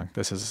was wrong.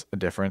 This is a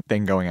different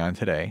thing going on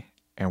today.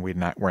 And we're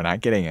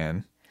not getting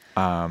in.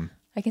 I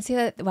can see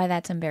why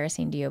that's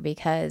embarrassing to you,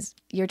 because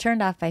you're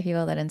turned off by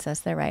people that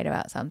insist they're right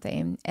about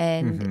something.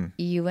 And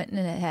you went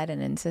ahead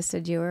and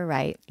insisted you were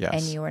right. Yes.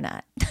 And you were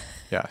not.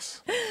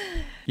 Yes.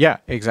 Yeah,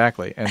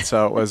 exactly. And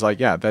so it was like,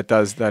 yeah, that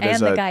is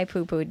the guy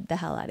poo-pooed the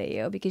hell out of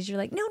you because you're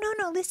like, no,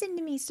 listen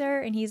to me,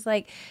 sir. And he's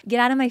like, get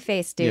out of my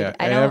face, dude.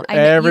 Yeah,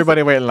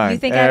 Everybody wait in line. You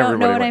think I don't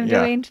know what I'm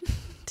doing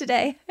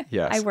today?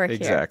 Yes, I work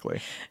exactly.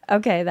 Here.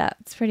 Okay,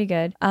 that's pretty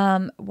good.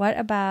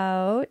 What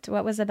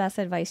was the best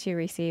advice you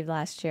received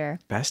last year?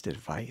 Best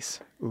advice?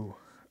 Ooh.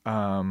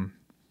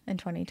 In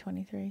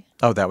 2023.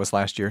 Oh, that was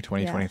last year,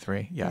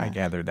 2023? Yeah, I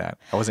gathered that.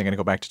 I wasn't going to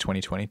go back to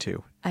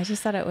 2022. I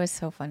just thought it was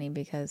so funny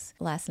because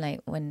last night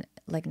when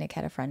like Nick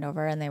had a friend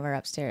over and they were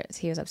upstairs,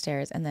 he was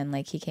upstairs, and then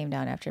like he came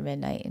down after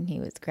midnight and he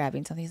was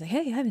grabbing something. He's like,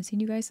 hey, I haven't seen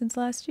you guys since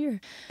last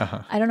year.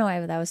 I don't know why,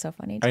 but that was so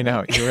funny to me. I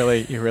know. You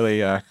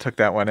really took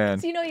that one in.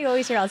 So, you know, you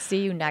always hear, I'll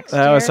see you next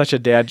year. That was such a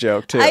dad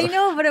joke too. I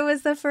know, but it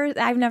was the first,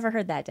 I've never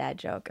heard that dad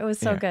joke. It was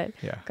so good.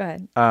 Yeah. Go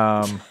ahead.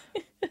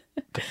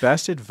 The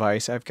best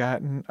advice I've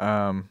gotten,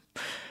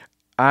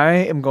 I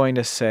am going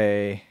to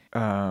say,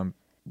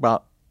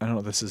 well, I don't know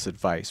if this is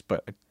advice,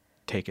 but I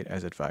take it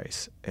as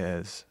advice,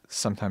 is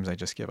sometimes I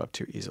just give up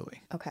too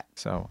easily. Okay.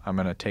 So I'm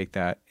going to take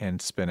that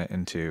and spin it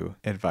into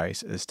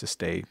advice, is to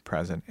stay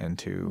present and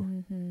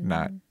to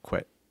not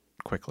quit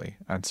quickly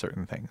on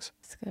certain things.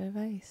 That's good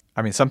advice.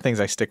 I mean, some things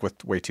I stick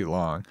with way too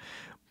long,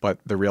 but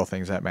the real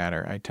things that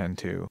matter, I tend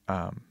to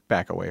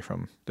back away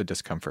from the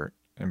discomfort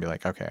and be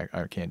like, okay,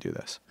 I can't do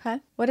this. Okay.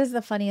 What is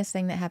the funniest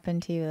thing that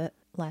happened to you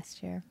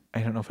last year? I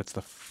don't know if it's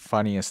the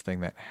funniest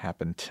thing that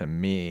happened to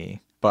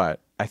me,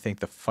 but I think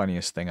the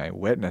funniest thing I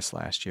witnessed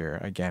last year,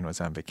 again, was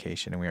on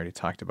vacation, and we already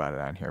talked about it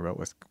on here, but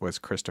was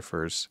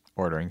Christopher's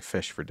ordering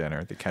fish for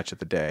dinner, the catch of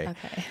the day.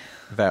 Okay.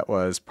 That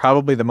was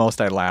probably the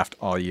most I laughed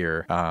all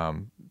year.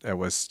 It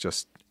was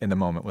just, in the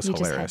moment, was You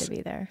hilarious. just had to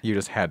be there. You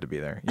just had to be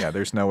there. Yeah,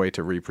 there's no way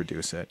to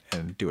reproduce it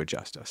and do it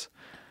justice.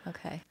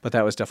 Okay. But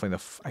that was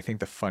definitely I think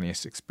the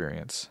funniest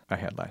experience I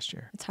had last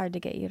year. It's hard to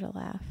get you to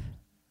laugh.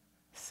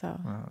 So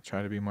Well, I'll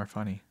try to be more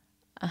funny.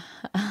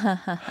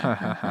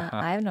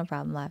 I have no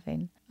problem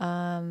laughing.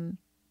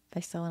 I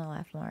still want to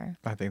laugh more.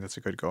 I think that's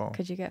a good goal.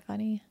 Could you get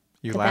funny?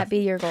 You Could laugh. that be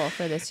your goal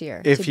for this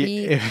year? If to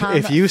you become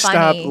if you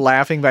stop funny?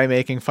 laughing by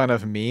making fun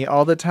of me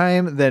all the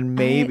time, then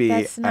maybe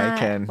that's not I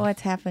can.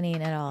 what's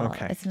happening at all.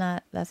 Okay. It's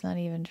not. That's not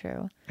even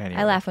true. Anyway.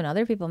 I laugh when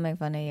other people make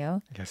fun of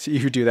you. Yes,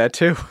 you do that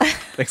too.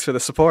 Thanks for the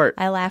support.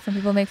 I laugh when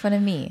people make fun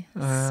of me.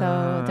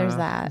 So there's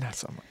that. Not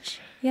so much.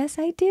 Yes,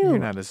 I do. You're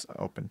not as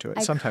open to it.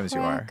 I Sometimes you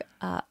are. crack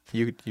up.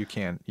 You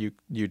can. You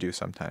do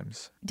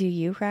sometimes. Do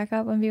you crack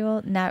up when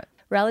people? Not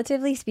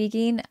relatively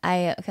speaking,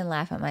 I can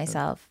laugh at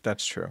myself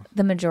That's true.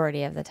 the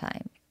majority of the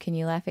time. Can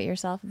you laugh at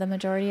yourself the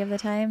majority of the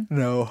time?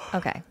 No.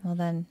 Okay, well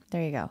then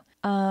there you go.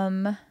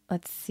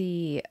 Let's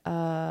see.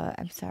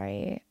 I'm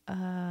sorry.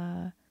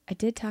 I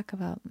did talk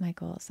about my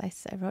goals. I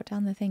wrote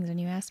down the things when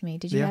you asked me.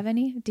 Did you Yeah. have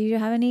any? Do you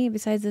have any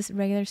besides this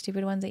regular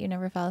stupid ones that you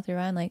never follow through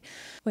on, like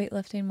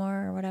weightlifting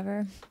more or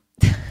whatever?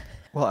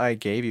 Well, I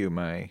gave you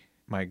my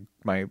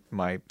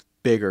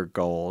bigger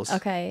goals.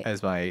 Okay.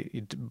 As my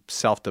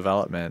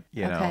self-development,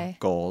 Okay.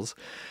 goals.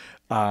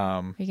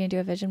 Are you gonna do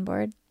a vision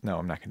board? No,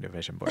 I'm not going to do a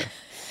vision board.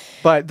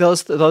 But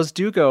those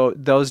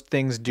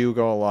things do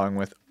go along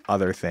with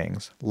other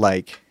things,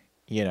 like,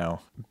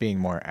 being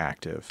more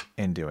active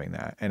in doing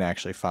that and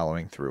actually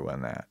following through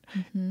on that.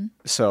 Mm-hmm.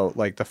 So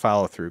like the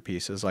follow through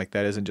pieces, like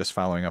that isn't just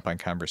following up on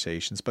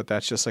conversations, but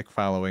that's just like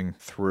following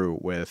through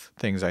with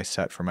things I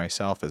set for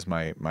myself as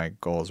my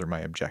goals or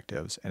my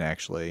objectives, and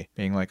actually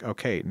being like,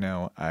 okay,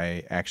 no,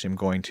 I actually am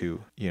going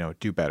to,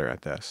 do better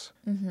at this.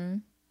 Mm-hmm.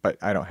 But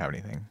I don't have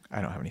anything.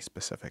 I don't have any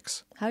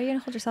specifics. How are you gonna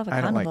hold yourself I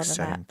accountable don't like to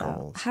setting that? Though?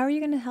 goals. How are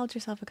you gonna hold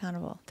yourself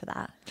accountable to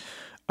that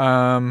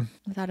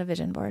without a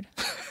vision board?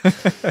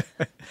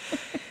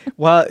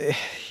 Well,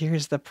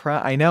 here's the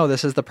I know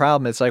this is the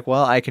problem. It's like,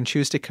 well, I can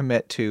choose to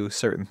commit to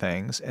certain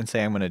things and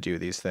say I'm going to do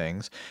these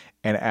things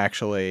and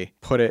actually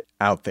put it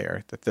out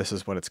there that this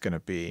is what it's going to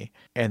be.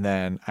 And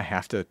then I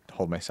have to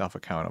hold myself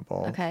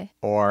accountable. Okay.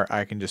 Or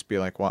I can just be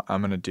like, well,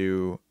 I'm going to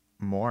do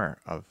more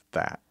of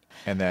that.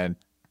 And then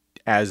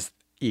as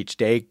each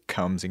day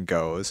comes and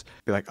goes,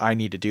 be like, I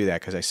need to do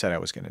that because I said I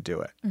was going to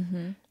do it.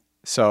 Mm-hmm.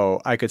 So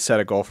I could set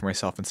a goal for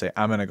myself and say,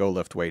 I'm going to go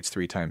lift weights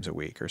 3 times a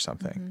week or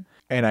something. Mm-hmm.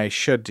 And I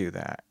should do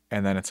that.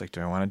 And then it's like,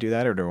 do I want to do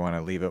that, or do I want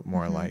to leave it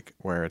more Mm-hmm. like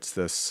where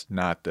it's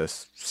not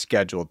this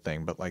scheduled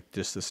thing, but like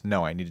just this,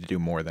 no, I need to do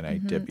more than I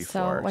did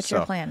before. So what's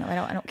your plan?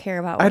 I don't care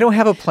about. I don't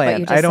have a what plan.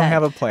 you I just don't said.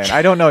 have a plan.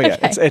 I don't know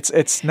yet. Okay.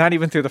 It's not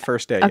even through the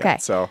first day Okay.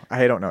 yet. So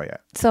I don't know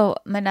yet. So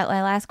my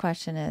last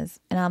question is,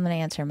 and I'm going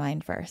to answer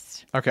mine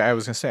first. Okay. I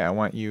was going to say, I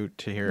want you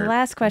to hear. The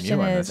last from you question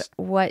on is, this.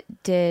 what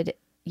did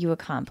you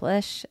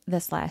accomplish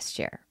this last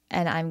year?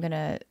 And I'm going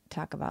to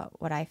talk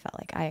about what I felt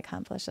like I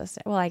accomplished this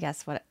year. Well, I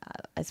guess what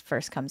as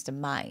first comes to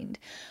mind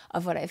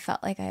of what I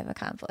felt like I have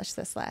accomplished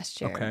this last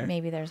year. Okay.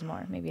 Maybe there's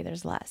more, maybe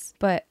there's less.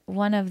 But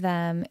one of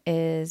them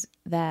is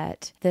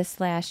that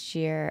this last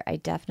year, I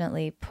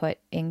definitely put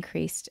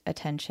increased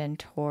attention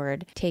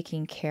toward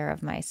taking care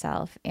of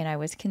myself. And I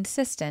was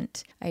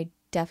consistent. I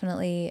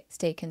definitely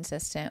stay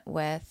consistent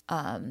with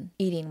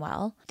eating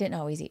well. Didn't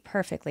always eat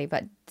perfectly,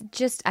 but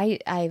just I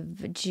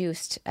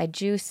juice,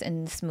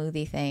 and the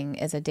smoothie thing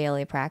is a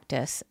daily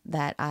practice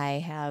that I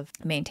have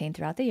maintained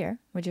throughout the year.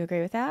 Would you agree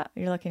with that?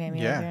 You're looking at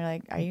me Yeah. like you're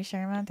like, are you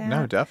sure about that?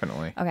 No,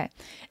 definitely. Okay.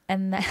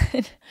 And then,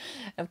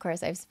 of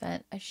course, I've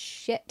spent a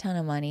shit ton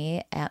of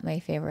money at my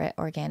favorite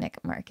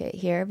organic market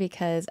here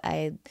because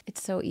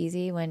it's so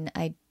easy when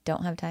I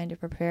don't have time to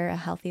prepare a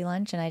healthy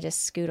lunch and I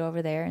just scoot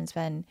over there and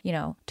spend,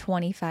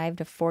 $25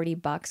 to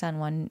 $40 on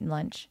one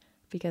lunch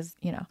because,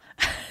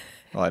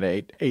 Well, at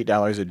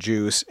 $8 a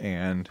juice,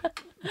 and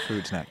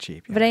food's not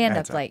cheap. But I end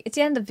Adds up it's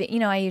the end of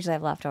the, I usually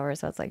have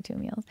leftovers, so it's like 2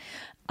 meals.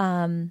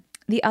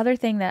 The other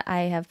thing that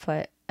I have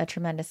put a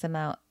tremendous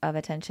amount of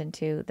attention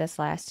to this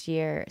last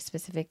year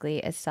specifically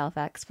is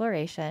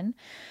self-exploration.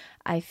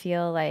 I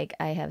feel like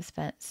I have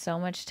spent so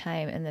much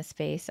time in the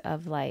space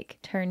of like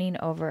turning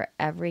over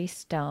every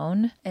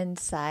stone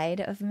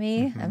inside of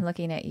me. I'm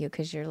looking at you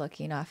because you're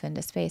looking off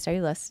into space. Are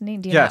you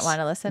listening? Do you not Yes. want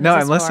to listen? No,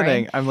 Is I'm this boring?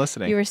 listening. I'm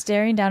listening. You were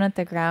staring down at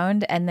the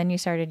ground and then you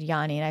started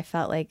yawning. I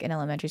felt like an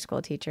elementary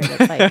school teacher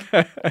that's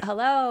like,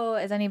 hello,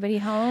 is anybody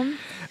home?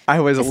 I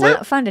was It's lit.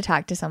 not fun to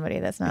talk to somebody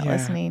that's not Yeah.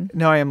 listening.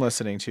 No, I am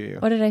listening to you.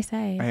 What did I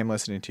say? I am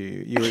listening to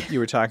you. You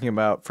were talking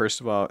about, first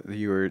of all,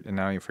 and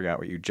now you forgot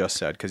what you just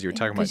said because you were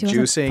talking about Because you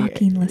wasn't juicing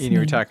fucking and you were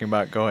listening. talking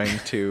about going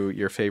to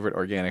your favorite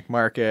organic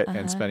market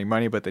and spending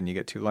money, but then you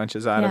get 2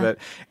 lunches out of Yeah. it.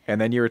 And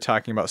then you were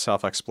talking about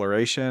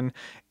self-exploration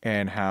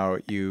and how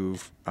you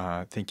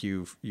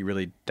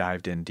really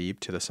dived in deep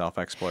to the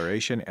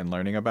self-exploration and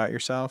learning about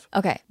yourself.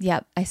 Okay.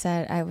 Yep. I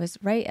said I was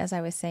right as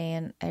I was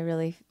saying. I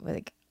really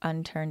like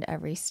unturned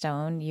every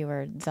stone. You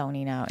were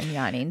zoning out and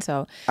yawning.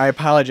 So I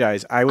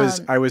apologize. I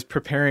was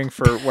preparing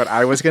for what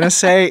I was going to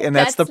say, and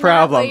that's the not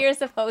problem. what you're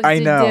supposed I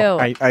to know.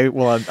 do.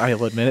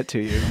 I'll admit it to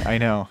you. I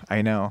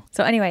know.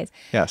 So, anyways,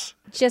 Yes.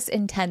 just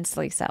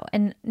intensely so.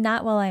 And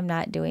not while I'm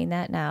not doing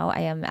that now.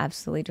 I am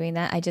absolutely doing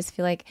that. I just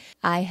feel like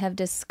I have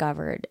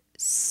discovered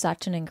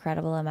such an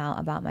incredible amount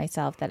about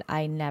myself that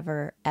I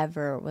never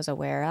ever was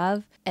aware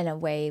of, in a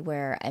way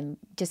where I'm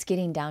just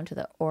getting down to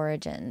the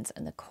origins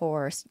and the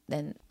course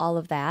and all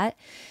of that.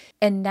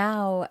 And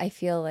now I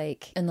feel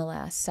like in the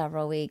last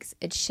several weeks,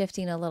 it's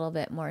shifting a little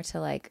bit more to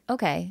like,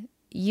 okay,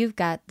 you've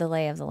got the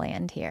lay of the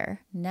land here.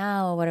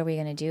 Now, what are we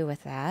going to do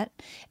with that?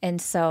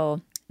 And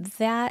so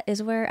that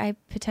is where I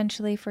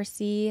potentially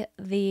foresee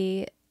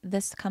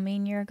this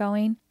coming year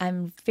going.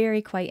 I'm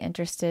very quite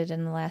interested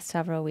in the last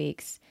several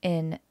weeks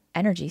in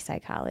energy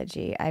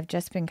psychology. I've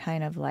just been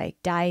kind of like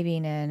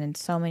diving in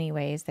so many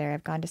ways there.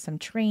 I've gone to some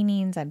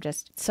trainings. I'm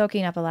just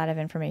soaking up a lot of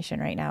information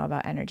right now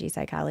about energy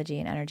psychology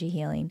and energy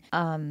healing,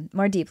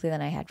 more deeply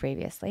than I had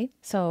previously.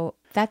 So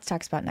that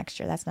talks about next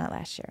year. That's not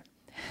last year.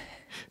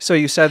 So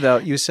you said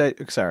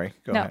sorry,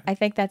 go ahead. I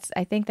think that's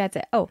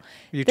it. Oh,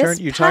 You this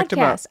talked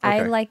about podcast,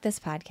 I okay. like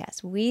this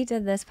podcast. We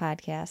did this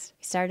podcast.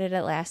 We started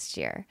it last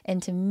year.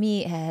 And to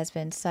me, it has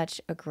been such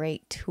a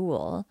great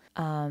tool,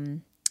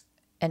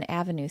 an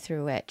avenue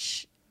through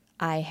which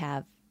I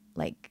have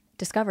like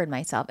discovered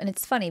myself. And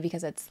it's funny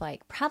because it's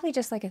like probably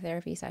just like a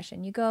therapy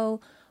session. You go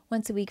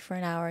once a week for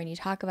an hour and you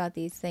talk about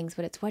these things,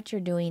 but it's what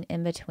you're doing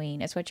in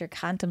between. It's what you're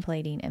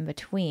contemplating in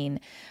between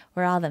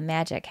where all the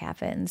magic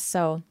happens.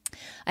 So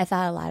I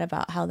thought a lot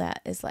about how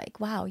that is like,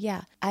 wow,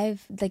 yeah,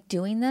 I've like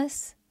doing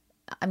this.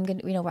 I'm going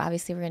to,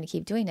 obviously we're going to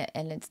keep doing it.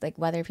 And it's like,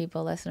 whether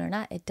people listen or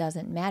not, it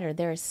doesn't matter.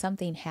 There is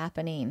something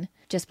happening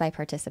just by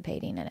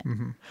participating in it.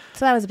 Mm-hmm.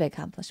 So that was a big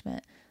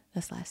accomplishment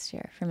this last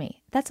year for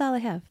me. That's all I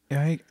have.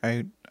 Yeah,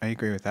 I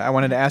agree with that. I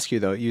wanted to ask you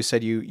though. You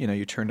said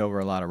you turned over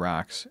a lot of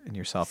rocks in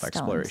your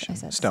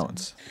self-exploration.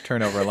 Stones.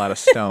 Turned over a lot of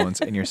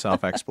stones in your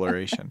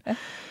self-exploration.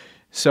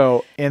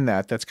 So in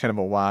that's kind of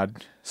a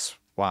wide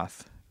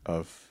swath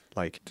of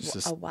like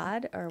just A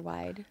wad or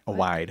wide? a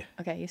wide.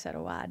 Okay, you said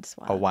a wad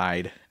swath. A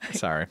wide.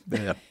 Sorry.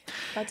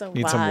 That's a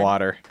Need wad. some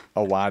water.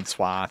 A wide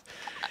swath.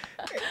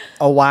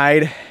 A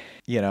wide.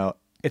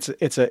 It's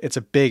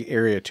a big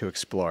area to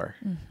explore.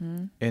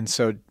 Mm-hmm. And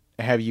so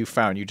have you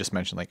found, you just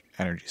mentioned like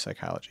energy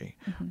psychology.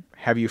 Mm-hmm.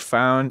 Have you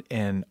found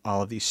in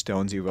all of these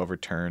stones you've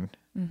overturned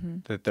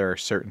that there are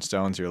certain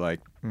stones you're like,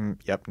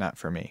 yep, not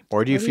for me?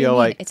 Or do you feel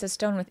like it's a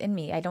stone within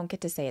me? I don't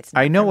get to say it's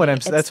not I know for what me. I'm,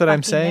 It's that's what I'm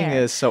fucking saying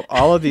there. is, so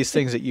all of these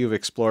things that you've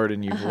explored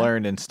and you've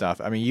learned and stuff,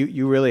 I mean,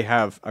 you really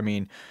have, I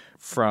mean,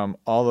 from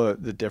all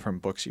the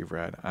different books you've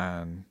read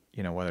on,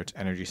 whether it's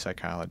energy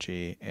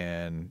psychology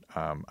and,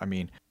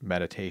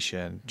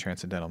 meditation,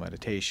 transcendental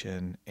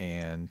meditation,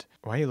 and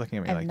why are you looking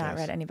at me I've like not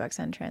this? read any books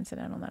on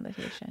transcendental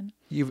meditation.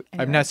 I'm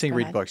Anyways, not saying go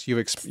read ahead. books. You've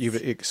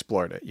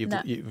explored it.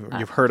 No,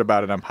 You've heard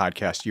about it on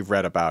podcasts. You've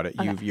read about it.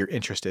 Okay. You're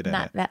interested in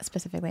Not it. that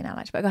specifically, not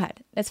much, but go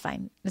ahead. It's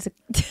fine.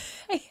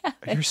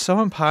 You're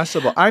so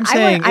impossible. I'm I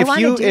saying want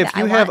to do if that. I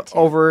you have want to.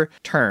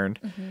 overturned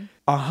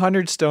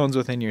 100 stones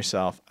within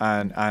yourself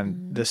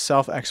on the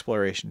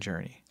self-exploration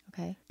journey,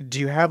 Okay. do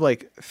you have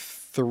like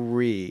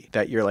 3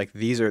 that you're like,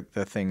 these are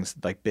the things,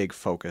 like big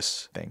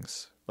focus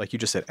things? Like you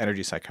just said,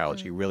 energy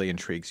psychology really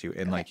intrigues you,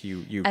 and like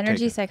you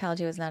Energy take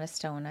psychology was not a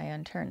stone I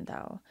unturned,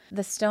 though.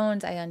 The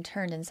stones I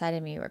unturned inside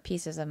of me were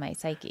pieces of my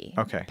psyche.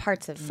 Okay,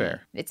 Parts of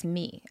fair. me. It's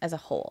me as a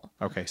whole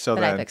okay, so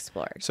that then I've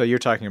explored. So you're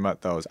talking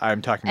about those.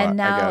 I'm talking about, And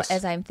now, I guess,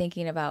 as I'm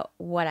thinking about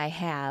what I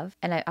have,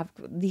 and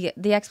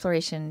the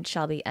exploration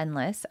shall be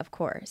endless, of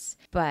course.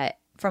 But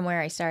from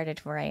where I started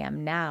to where I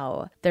am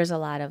now, there's a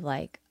lot of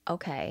like,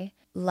 okay,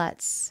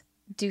 let's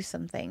do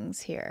some things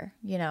here,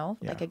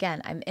 like,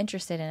 again, I'm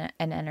interested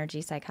in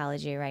energy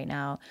psychology right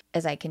now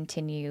as I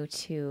continue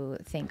to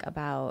think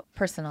about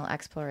personal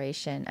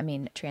exploration,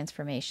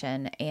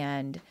 transformation,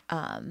 and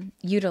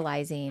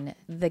utilizing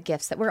the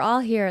gifts that we're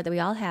all here, that we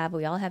all have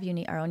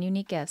our own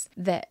unique gifts,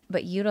 but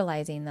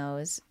utilizing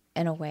those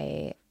in a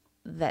way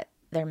that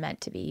they're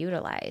meant to be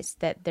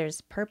utilized, that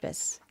there's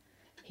purpose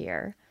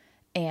here.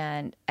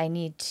 And I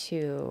need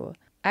to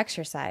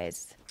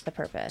exercise the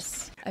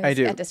purpose. I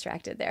do. Got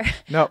distracted there.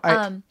 No,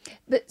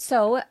 But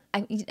so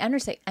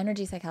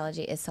energy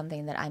psychology is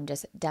something that I'm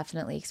just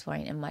definitely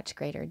exploring in much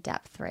greater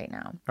depth right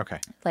now. okay.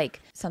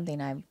 Like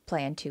something I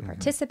plan to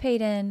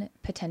participate in,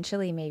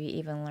 potentially maybe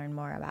even learn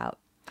more about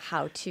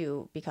how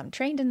to become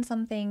trained in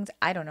some things.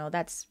 I don't know.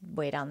 That's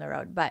way down the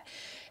road, but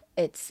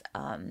it's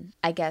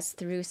I guess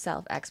through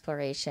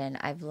self-exploration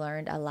I've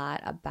learned a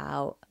lot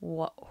about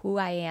who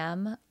I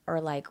am, or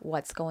like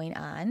what's going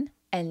on,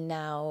 and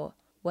now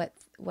what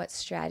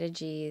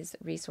strategies,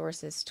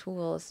 resources,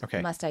 tools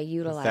Okay. must I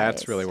utilize.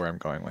 That's really where I'm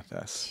going with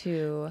this.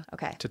 To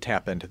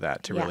tap into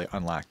that, to Yeah. really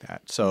unlock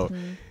that. So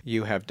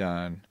you have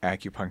done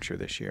acupuncture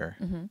this year.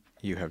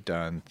 You have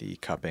done the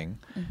cupping.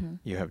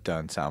 You have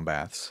done sound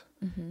baths.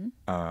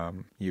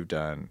 You've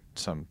done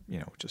some,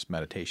 just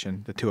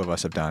meditation. The two of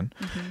us have done.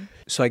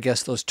 So I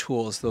guess those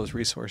tools, those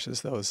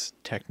resources, those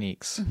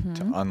techniques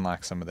to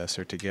unlock some of this,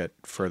 or to get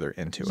further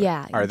into it.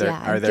 Yeah, Are there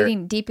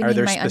yeah. Deepening are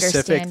there my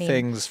specific understanding.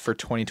 things for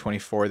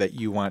 2024 that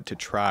you want to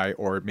try,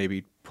 or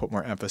maybe put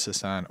more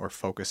emphasis on or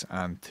focus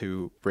on,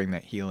 to bring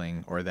that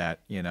healing or that,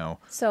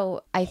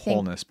 So I think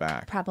wholeness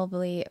back?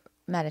 probably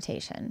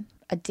meditation,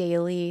 a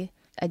daily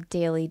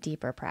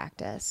deeper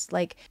practice.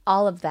 Like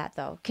all of that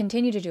though,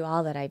 continue to do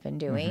all that I've been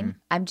doing.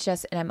 I'm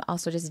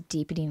also just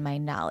deepening my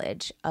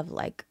knowledge of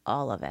like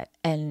all of it,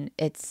 and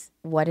it's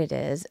what it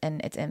is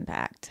and its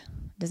impact.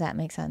 Does that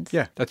make sense?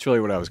 Yeah, that's really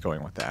what I was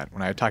going with that.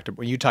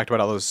 When you talked about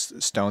all those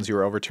stones you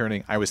were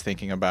overturning, I was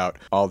thinking about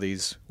all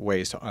these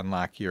ways to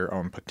unlock your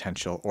own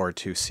potential, or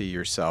to see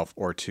yourself,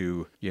 or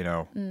to,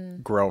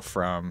 grow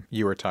from.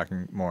 You were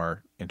talking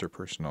more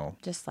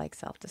interpersonal, Just like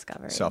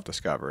self-discovery.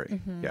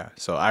 self-discovery. Yeah.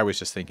 So I was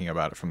just thinking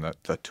about it from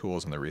the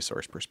tools and the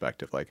resource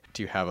perspective. Like,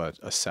 do you have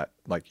a set,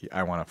 like,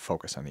 I want to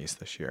focus on these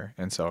this year?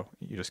 And so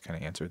you just kind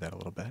of answered that a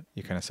little bit.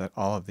 You kind of said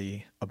all of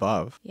the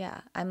above. Yeah,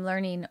 I'm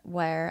learning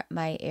where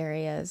my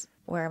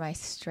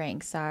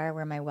strengths are,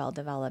 where my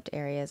well-developed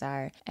areas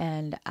are,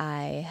 and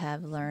I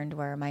have learned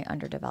where my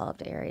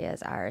underdeveloped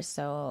areas are.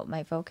 So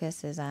my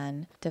focus is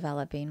on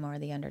developing more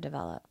of the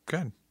underdeveloped.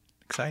 Good.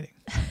 Exciting.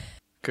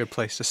 Good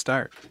place to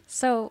start.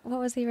 So what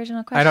was the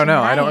original question? I don't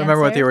know. that I don't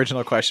remember what the answered?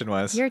 original question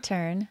was. Your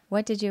turn.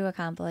 What did you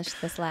accomplish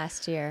this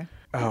last year?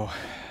 Oh,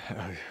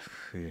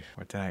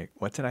 what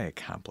did I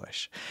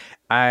accomplish?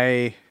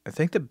 I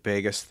think the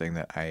biggest thing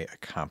that I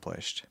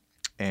accomplished,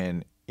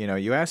 and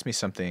you asked me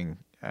something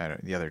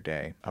the other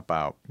day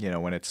about,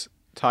 when it's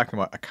talking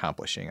about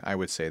accomplishing, I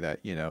would say that,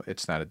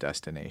 it's not a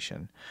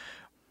destination,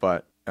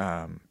 but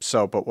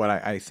what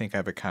I think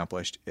I've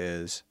accomplished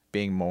is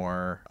being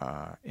more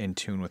in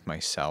tune with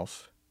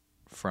myself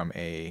from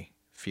a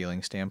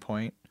feeling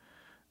standpoint.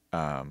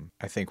 I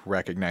think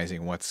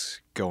recognizing what's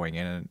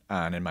going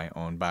on in my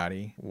own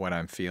body, what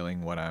I'm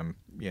feeling, what I'm,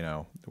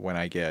 when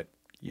I get,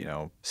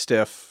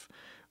 stiff,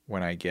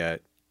 when I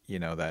get,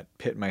 that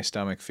pit in my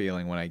stomach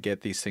feeling, when I get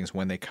these things,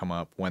 when they come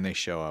up, when they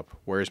show up,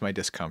 where's my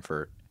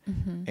discomfort?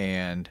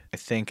 And I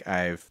think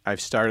I've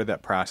started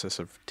that process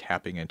of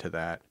tapping into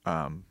that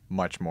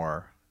much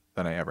more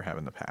than I ever have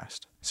in the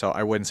past. So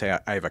I wouldn't say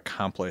I've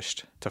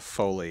accomplished to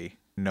fully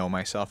know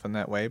myself in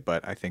that way,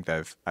 but I think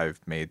that I've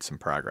made some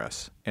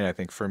progress. And I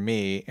think for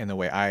me, in the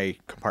way I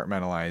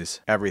compartmentalize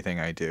everything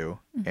I do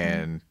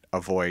and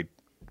avoid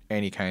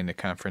any kind of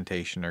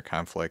confrontation or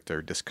conflict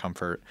or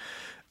discomfort,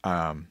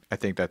 I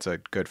think that's a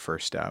good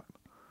first step.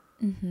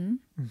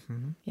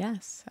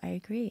 Yes, I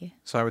agree.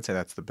 So I would say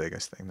that's the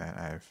biggest thing that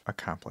I've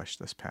accomplished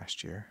this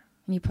past year.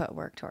 And you put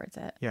work towards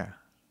it Yeah.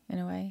 in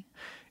a way.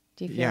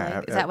 Do you feel Yeah,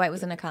 like, is that why it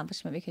was an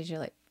accomplishment? Because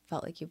you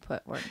felt like you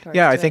put work towards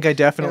Yeah, I it? think I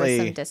definitely... There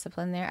was some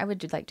discipline there. I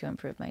would like to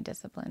improve my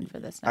discipline for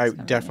this I next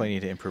coming definitely year.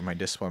 need to improve my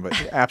discipline, but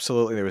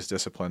absolutely there was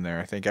discipline there.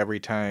 I think every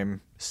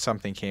time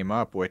something came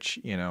up, which,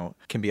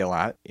 can be a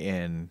lot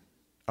in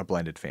a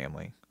blended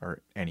family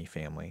or any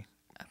family,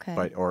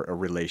 Okay. or a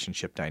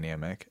relationship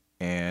dynamic.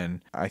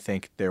 And I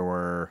think there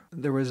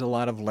was a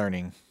lot of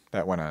learning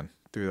that went on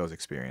through those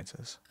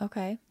experiences.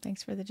 Okay.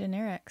 Thanks for the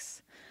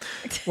generics.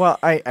 Well,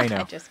 I know.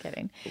 I'm just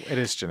kidding. It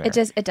is generic.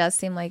 It does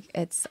seem like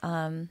it's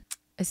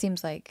it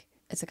seems like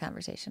it's a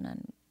conversation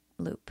on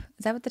loop.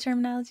 Is that what the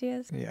terminology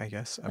is? Yeah, I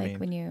guess. I Like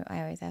mean,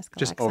 I always ask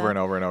just Alexa. over and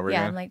over and over Yeah,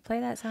 again. I'm like, play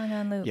that song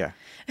on loop. Yeah.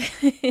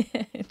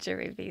 She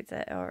repeats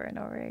it over and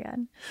over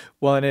again.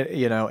 Well, and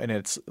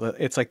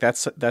it's like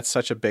that's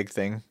such a big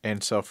thing.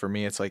 And so for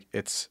me, it's like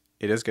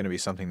it is going to be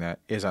something that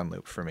is on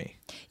loop for me.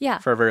 Yeah.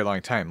 For a very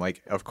long time.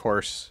 Like, of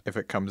course, if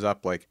it comes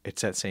up, like,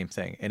 it's that same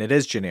thing. And it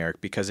is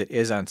generic because it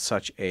is on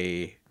such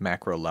a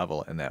macro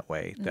level in that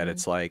way that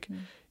it's like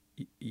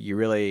you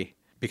really,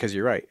 because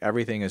you're right,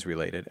 everything is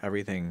related.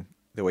 Everything,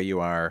 the way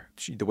you are,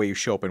 the way you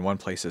show up in one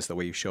place is the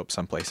way you show up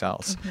someplace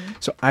else.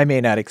 So I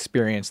may not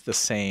experience the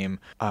same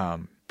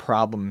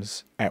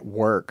problems at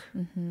work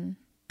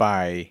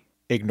by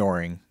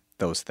ignoring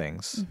those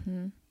things.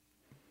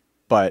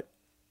 But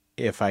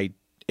if I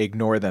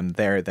ignore them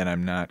there, then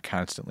I'm not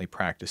constantly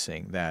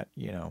practicing that,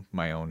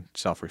 my own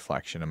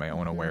self-reflection and my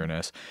own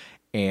awareness.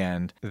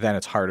 And then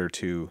it's harder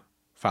to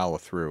follow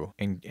through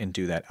and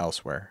do that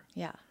elsewhere.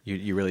 Yeah.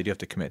 You really do have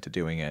to commit to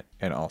doing it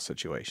in all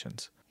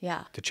situations.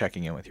 Yeah. To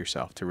checking in with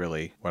yourself, to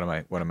really, what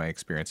am I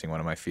experiencing? What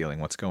am I feeling?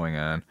 What's going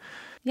on?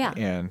 Yeah.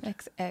 And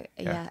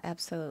yeah,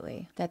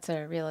 absolutely. That's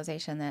a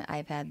realization that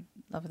I've had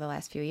over the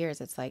last few years.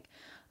 It's like,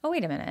 oh,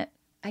 wait a minute.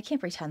 I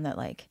can't pretend that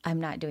like I'm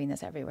not doing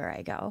this everywhere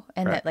I go,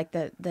 and Right. that like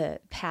the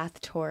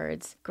path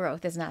towards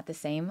growth is not the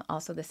same,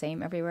 also the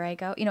same everywhere I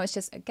go. You know, it's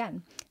just,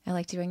 again, I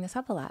like to bring this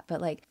up a lot, but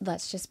like,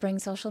 let's just bring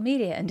social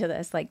media into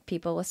this. Like,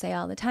 people will say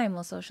all the time,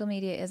 well, social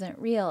media isn't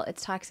real.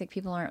 It's toxic.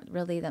 People aren't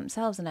really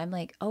themselves. And I'm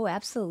like, oh,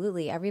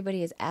 absolutely.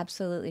 Everybody is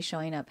absolutely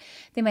showing up.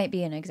 They might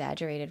be an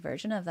exaggerated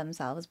version of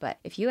themselves, but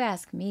if you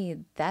ask me,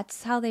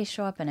 that's how they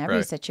show up in every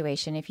Right.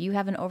 situation. If you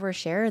have an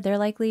overshare, they're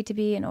likely to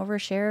be an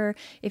oversharer.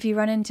 If you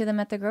run into them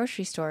at the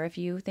grocery store, if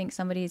you think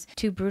somebody's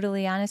too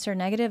brutally honest or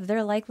negative,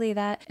 they're likely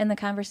that in the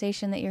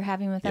conversation that you're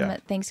having with them Yeah.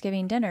 at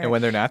Thanksgiving dinner. And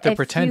when they're not, they're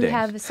pretending. If you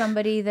have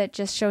somebody that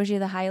just shows you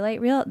the highlight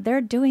reel,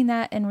 they're doing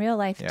that in real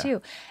life Yeah.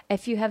 too.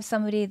 If you have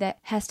somebody that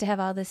has to have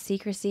all this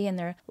secrecy and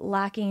they're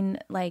locking,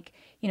 like,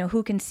 you know,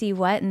 who can see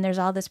what, and there's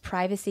all this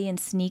privacy and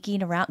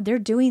sneaking around, they're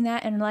doing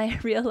that in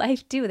real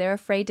life too. They're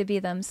afraid to be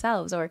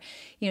themselves. Or,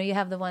 you know, you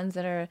have the ones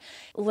that are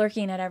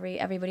lurking at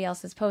everybody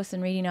else's posts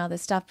and reading all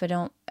this stuff, but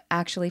don't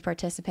actually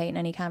participate in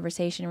any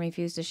conversation and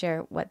refuse to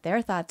share what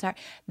their thoughts are.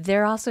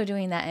 They're also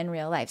doing that in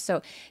real life.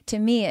 So to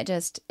me,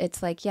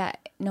 it's like, yeah,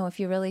 no, if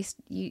you really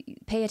you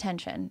pay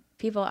attention,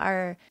 people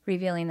are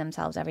revealing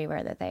themselves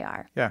everywhere that they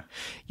are. Yeah.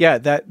 Yeah.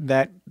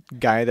 That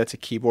guy that's a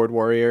keyboard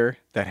warrior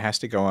that has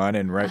to go on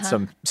and write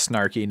some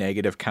snarky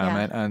negative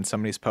comment on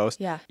somebody's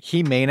post. Yeah.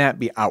 He may not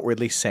be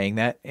outwardly saying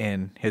that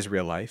in his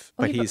real life,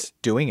 but he's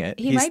doing it.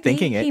 He He's might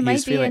thinking be, it. He might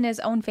He's be feeling in his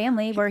own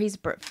family where he's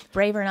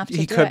brave enough to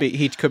he do could it. be.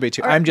 He could be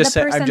too. Or I'm just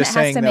the person saying. I'm just that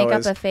has saying to though make up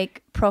is a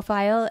fake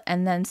profile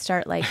and then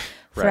start like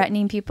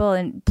threatening people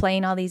and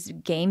playing all these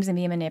games and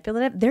being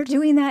manipulative. They're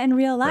doing that in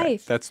real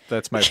life. right.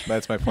 That's my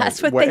point.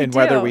 That's what they and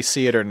whether do. we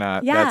see it or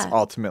not, Yeah. that's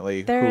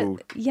ultimately who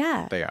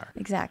they are.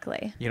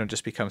 Exactly. You don't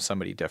just become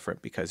somebody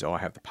different because, oh, I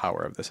have the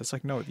power of this. It's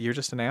like, no, you're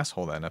just an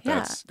asshole then. If Yeah.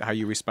 that's how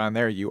you respond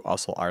there, you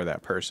also are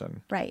that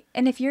person. Right.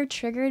 And if you're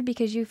triggered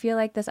because you feel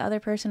like this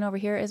other person over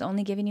here is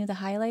only giving you the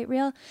highlight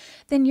reel,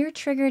 then you're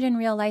triggered in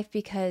real life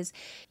because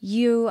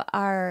you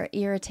are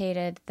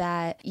irritated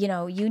that, you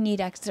know, you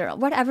need extra,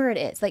 whatever it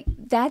is. Like,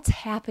 that's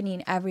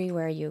happening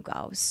everywhere you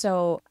go.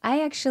 So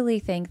I actually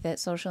think that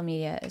social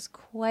media is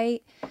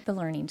quite the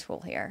learning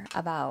tool here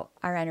about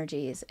our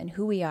energies and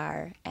who we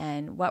are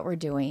and what we're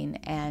doing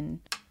and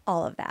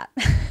all of that.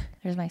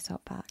 There's my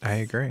soapbox. I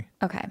agree.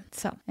 Okay.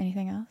 So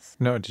anything else?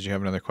 No, did you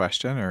have another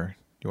question or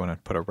you want to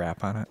put a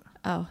wrap on it?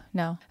 Oh,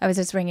 no. I was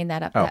just bringing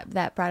that up. Oh.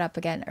 That brought up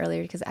again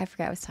earlier because I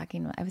forgot I was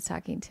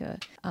talking to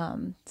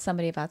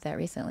somebody about that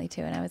recently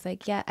too. And I was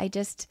like, yeah, I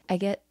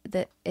get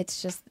that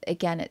it's just,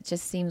 again, it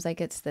just seems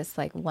like it's this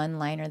like one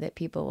liner that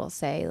people will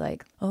say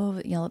like,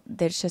 oh, you know,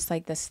 there's just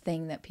like this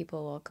thing that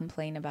people will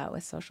complain about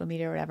with social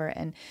media or whatever.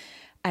 And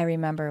I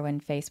remember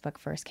when Facebook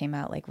first came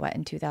out, like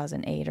in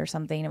 2008 or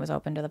something, it was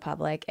open to the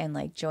public and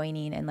like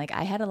joining, and like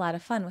I had a lot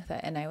of fun with it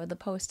and I would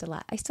post a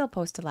lot. I still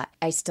post a lot.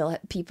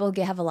 People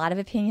have a lot of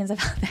opinions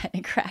about that and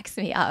it cracks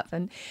me up.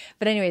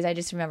 But anyways, I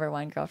just remember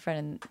one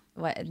girlfriend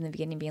in the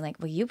beginning being like,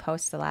 well, you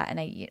post a lot. And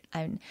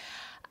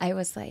I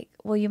was like,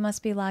 well, you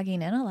must be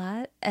logging in a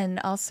lot. And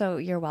also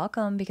you're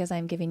welcome because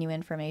I'm giving you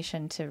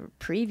information to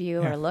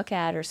preview or look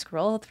at or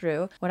scroll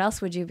through. What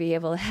else would you be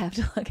able to have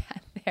to look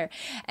at there?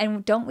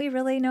 And don't we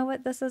really know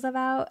what this is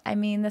about? I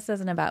mean, this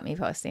isn't about me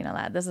posting a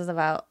lot. This is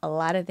about a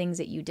lot of things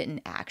that you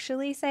didn't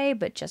actually say,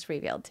 but just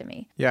revealed to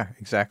me. Yeah,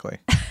 exactly.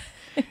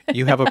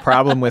 You have a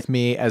problem with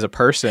me as a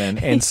person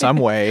in some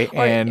way,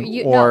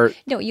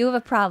 no, you have a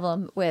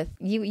problem with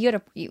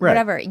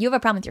whatever. You have a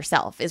problem with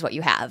yourself, is what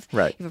you have.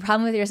 Right. You have a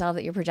problem with yourself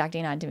that you're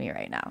projecting onto me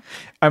right now.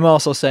 I'm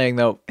also saying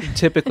though,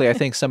 typically I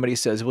think somebody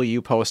says, "Well,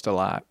 you post a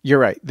lot." You're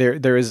right.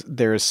 There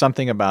is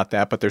something about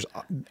that, but there's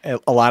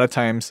a lot of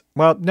times.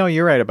 Well, no,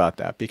 you're right about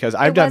that because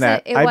I've done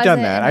that. I've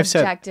done that. I've said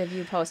objective.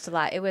 You post a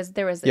lot. It was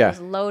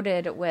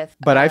loaded with.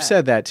 But I've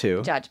said that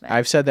too. Judgment.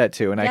 I've said that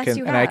too, and Yes,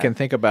 I can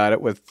think about it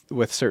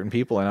with certain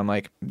people. And I'm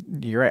like,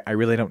 you're right. I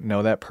really don't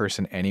know that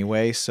person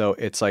anyway. So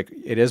it's like,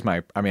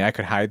 I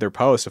could hide their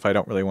post if I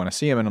don't really want to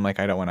see them. And I'm like,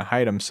 I don't want to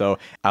hide them. So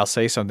I'll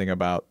say something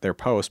about their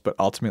post. But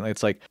ultimately,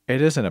 it's like,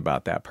 it isn't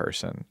about that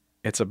person.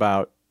 It's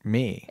about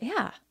me.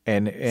 Yeah.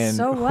 And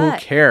so who what?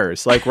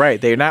 cares? Like, right.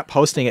 They're not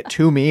posting it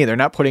to me. They're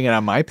not putting it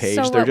on my page.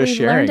 So They're what just we've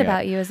sharing learned it.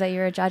 about you is that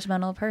you're a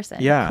judgmental person.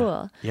 Yeah.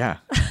 Cool. Yeah.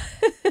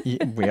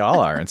 We all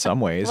are in some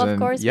ways. Well, of and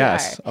course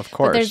yes, we are. of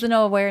course. But there's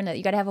no awareness.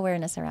 You got to have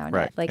awareness around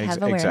Right. it. Like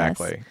have awareness.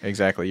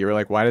 Exactly. You were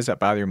like, why does that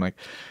bother you? I'm like,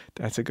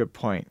 that's a good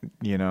point.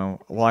 You know,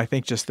 well, I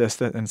think just this,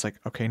 that. And it's like,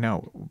 okay,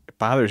 no, it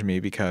bothers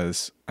me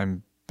because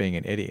I'm being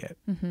an idiot.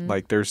 Mm-hmm.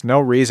 Like there's no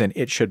reason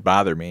it should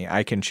bother me.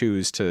 I can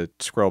choose to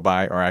scroll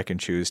by or I can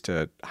choose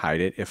to hide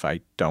it if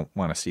I don't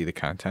want to see the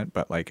content,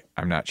 but like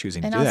I'm not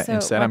choosing to And do also, that.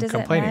 Instead, what I'm does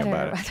complaining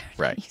matter about it.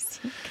 whether Right. you see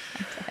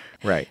content?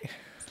 Right.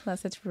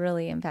 unless it's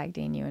really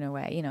impacting you in a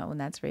way, and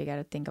that's where you got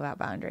to think about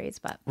boundaries.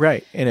 But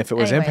Right. And if it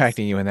was anyways.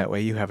 impacting you in that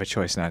way, you have a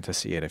choice not to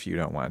see it if you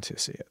don't want to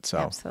see it. So,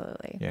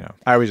 Absolutely.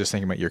 I was just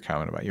thinking about your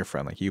comment about your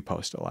friend, like you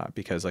post a lot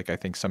because like I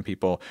think some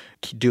people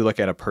do look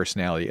at a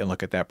personality and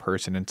look at that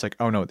person and it's like,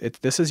 oh no,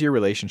 this is your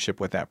relationship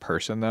with that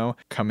person though,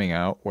 coming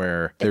out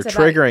where they're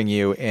triggering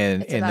you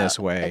in this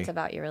way. It's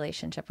about your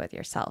relationship with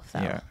yourself though.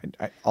 Yeah.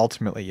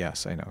 Ultimately,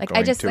 yes, I know. Like going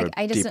I just to like a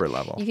I just deeper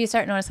level. If you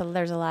start noticing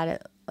there's a lot of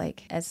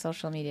like as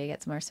social media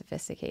gets more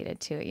sophisticated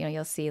too,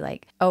 you'll see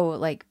like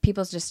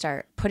people just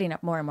start putting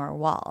up more and more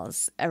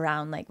walls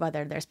around like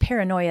whether there's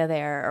paranoia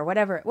there or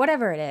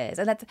whatever it is.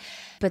 And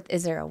but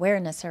is there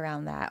awareness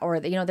around that? Or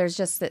there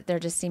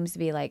just seems to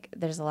be like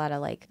there's a lot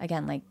of like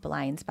again like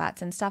blind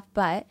spots and stuff.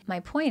 But my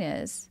point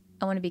is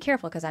I want to be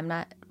careful because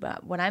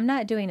what I'm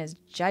not doing is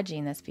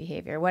judging this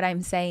behavior. What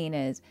I'm saying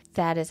is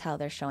that is how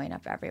they're showing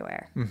up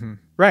everywhere. Mm-hmm.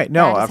 Right.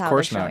 No, of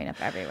course they're not. showing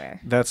up everywhere.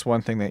 That's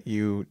one thing that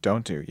you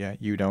don't do. Yeah.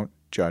 You don't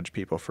judge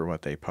people for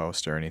what they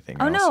post or anything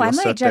else. Oh no, I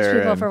might judge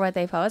people for what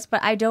they post,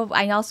 but I don't.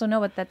 I also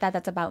know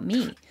that's about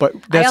me. But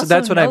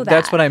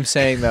that's what I'm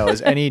saying though.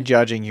 Is any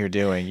judging you're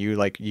doing,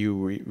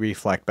 you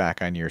reflect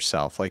back on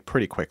yourself like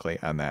pretty quickly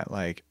on that.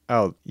 Like,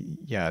 oh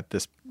yeah,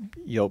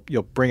 you'll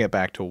bring it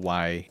back to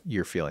why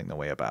you're feeling the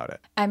way about it.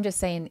 I'm just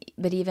saying,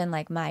 but even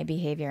like my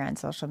behavior on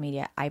social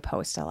media, I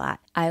post a lot.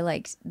 I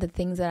like the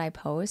things that I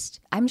post.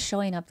 I'm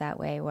showing up that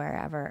way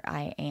wherever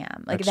I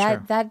am. Like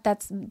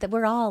that's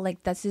we're all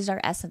like this is our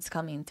essence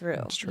coming through.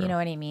 That's true. You know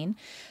what I mean?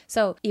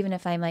 So even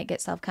if I might get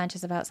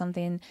self-conscious about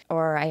something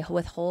or I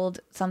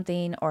withhold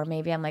something or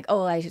maybe I'm like,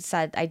 oh, I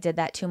said I did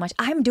that too much.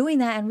 I'm doing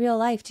that in real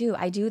life too.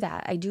 I do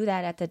that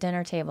at the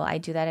dinner table. I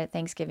do that at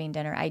Thanksgiving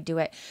dinner. I do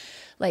it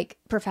like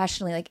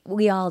professionally, like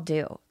we all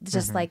do.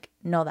 Just like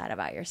know that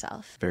about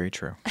yourself. Very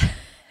true.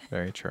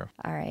 Very true.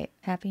 All right.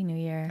 Happy New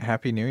Year.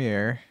 Happy New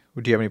Year.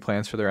 Do you have any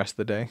plans for the rest of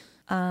the day?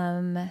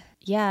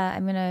 Yeah,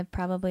 I'm going to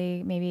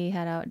probably maybe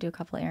head out, do a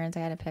couple errands.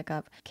 I got to pick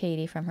up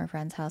Katie from her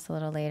friend's house a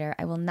little later.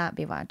 I will not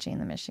be watching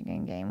the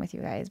Michigan game with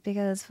you guys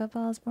because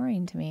football is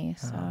boring to me.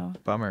 So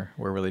bummer.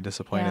 We're really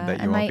disappointed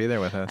that you won't be there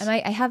with us.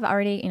 I have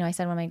already, I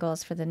said one of my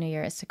goals for the new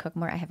year is to cook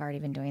more. I have already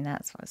been doing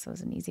that. So it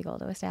was an easy goal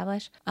to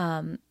establish.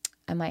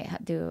 I might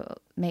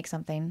make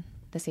something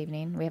this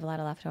evening. We have a lot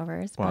of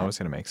leftovers. Well, I was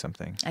going to make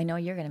something. I know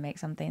you're going to make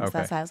something. Okay. So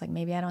that's why I was like,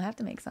 maybe I don't have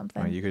to make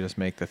something. Well, you could just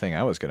make the thing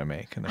I was going to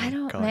make. And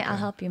then I'll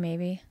help you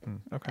maybe.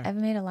 Okay. I've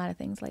made a lot of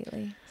things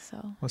lately, so.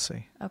 We'll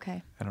see.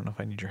 Okay. I don't know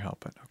if I need your help,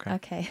 but okay.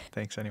 Okay.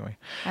 Thanks anyway.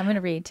 I'm going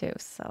to read too,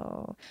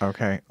 so.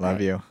 Okay. Love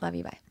you. Love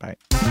you. Bye.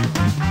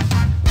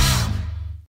 Bye.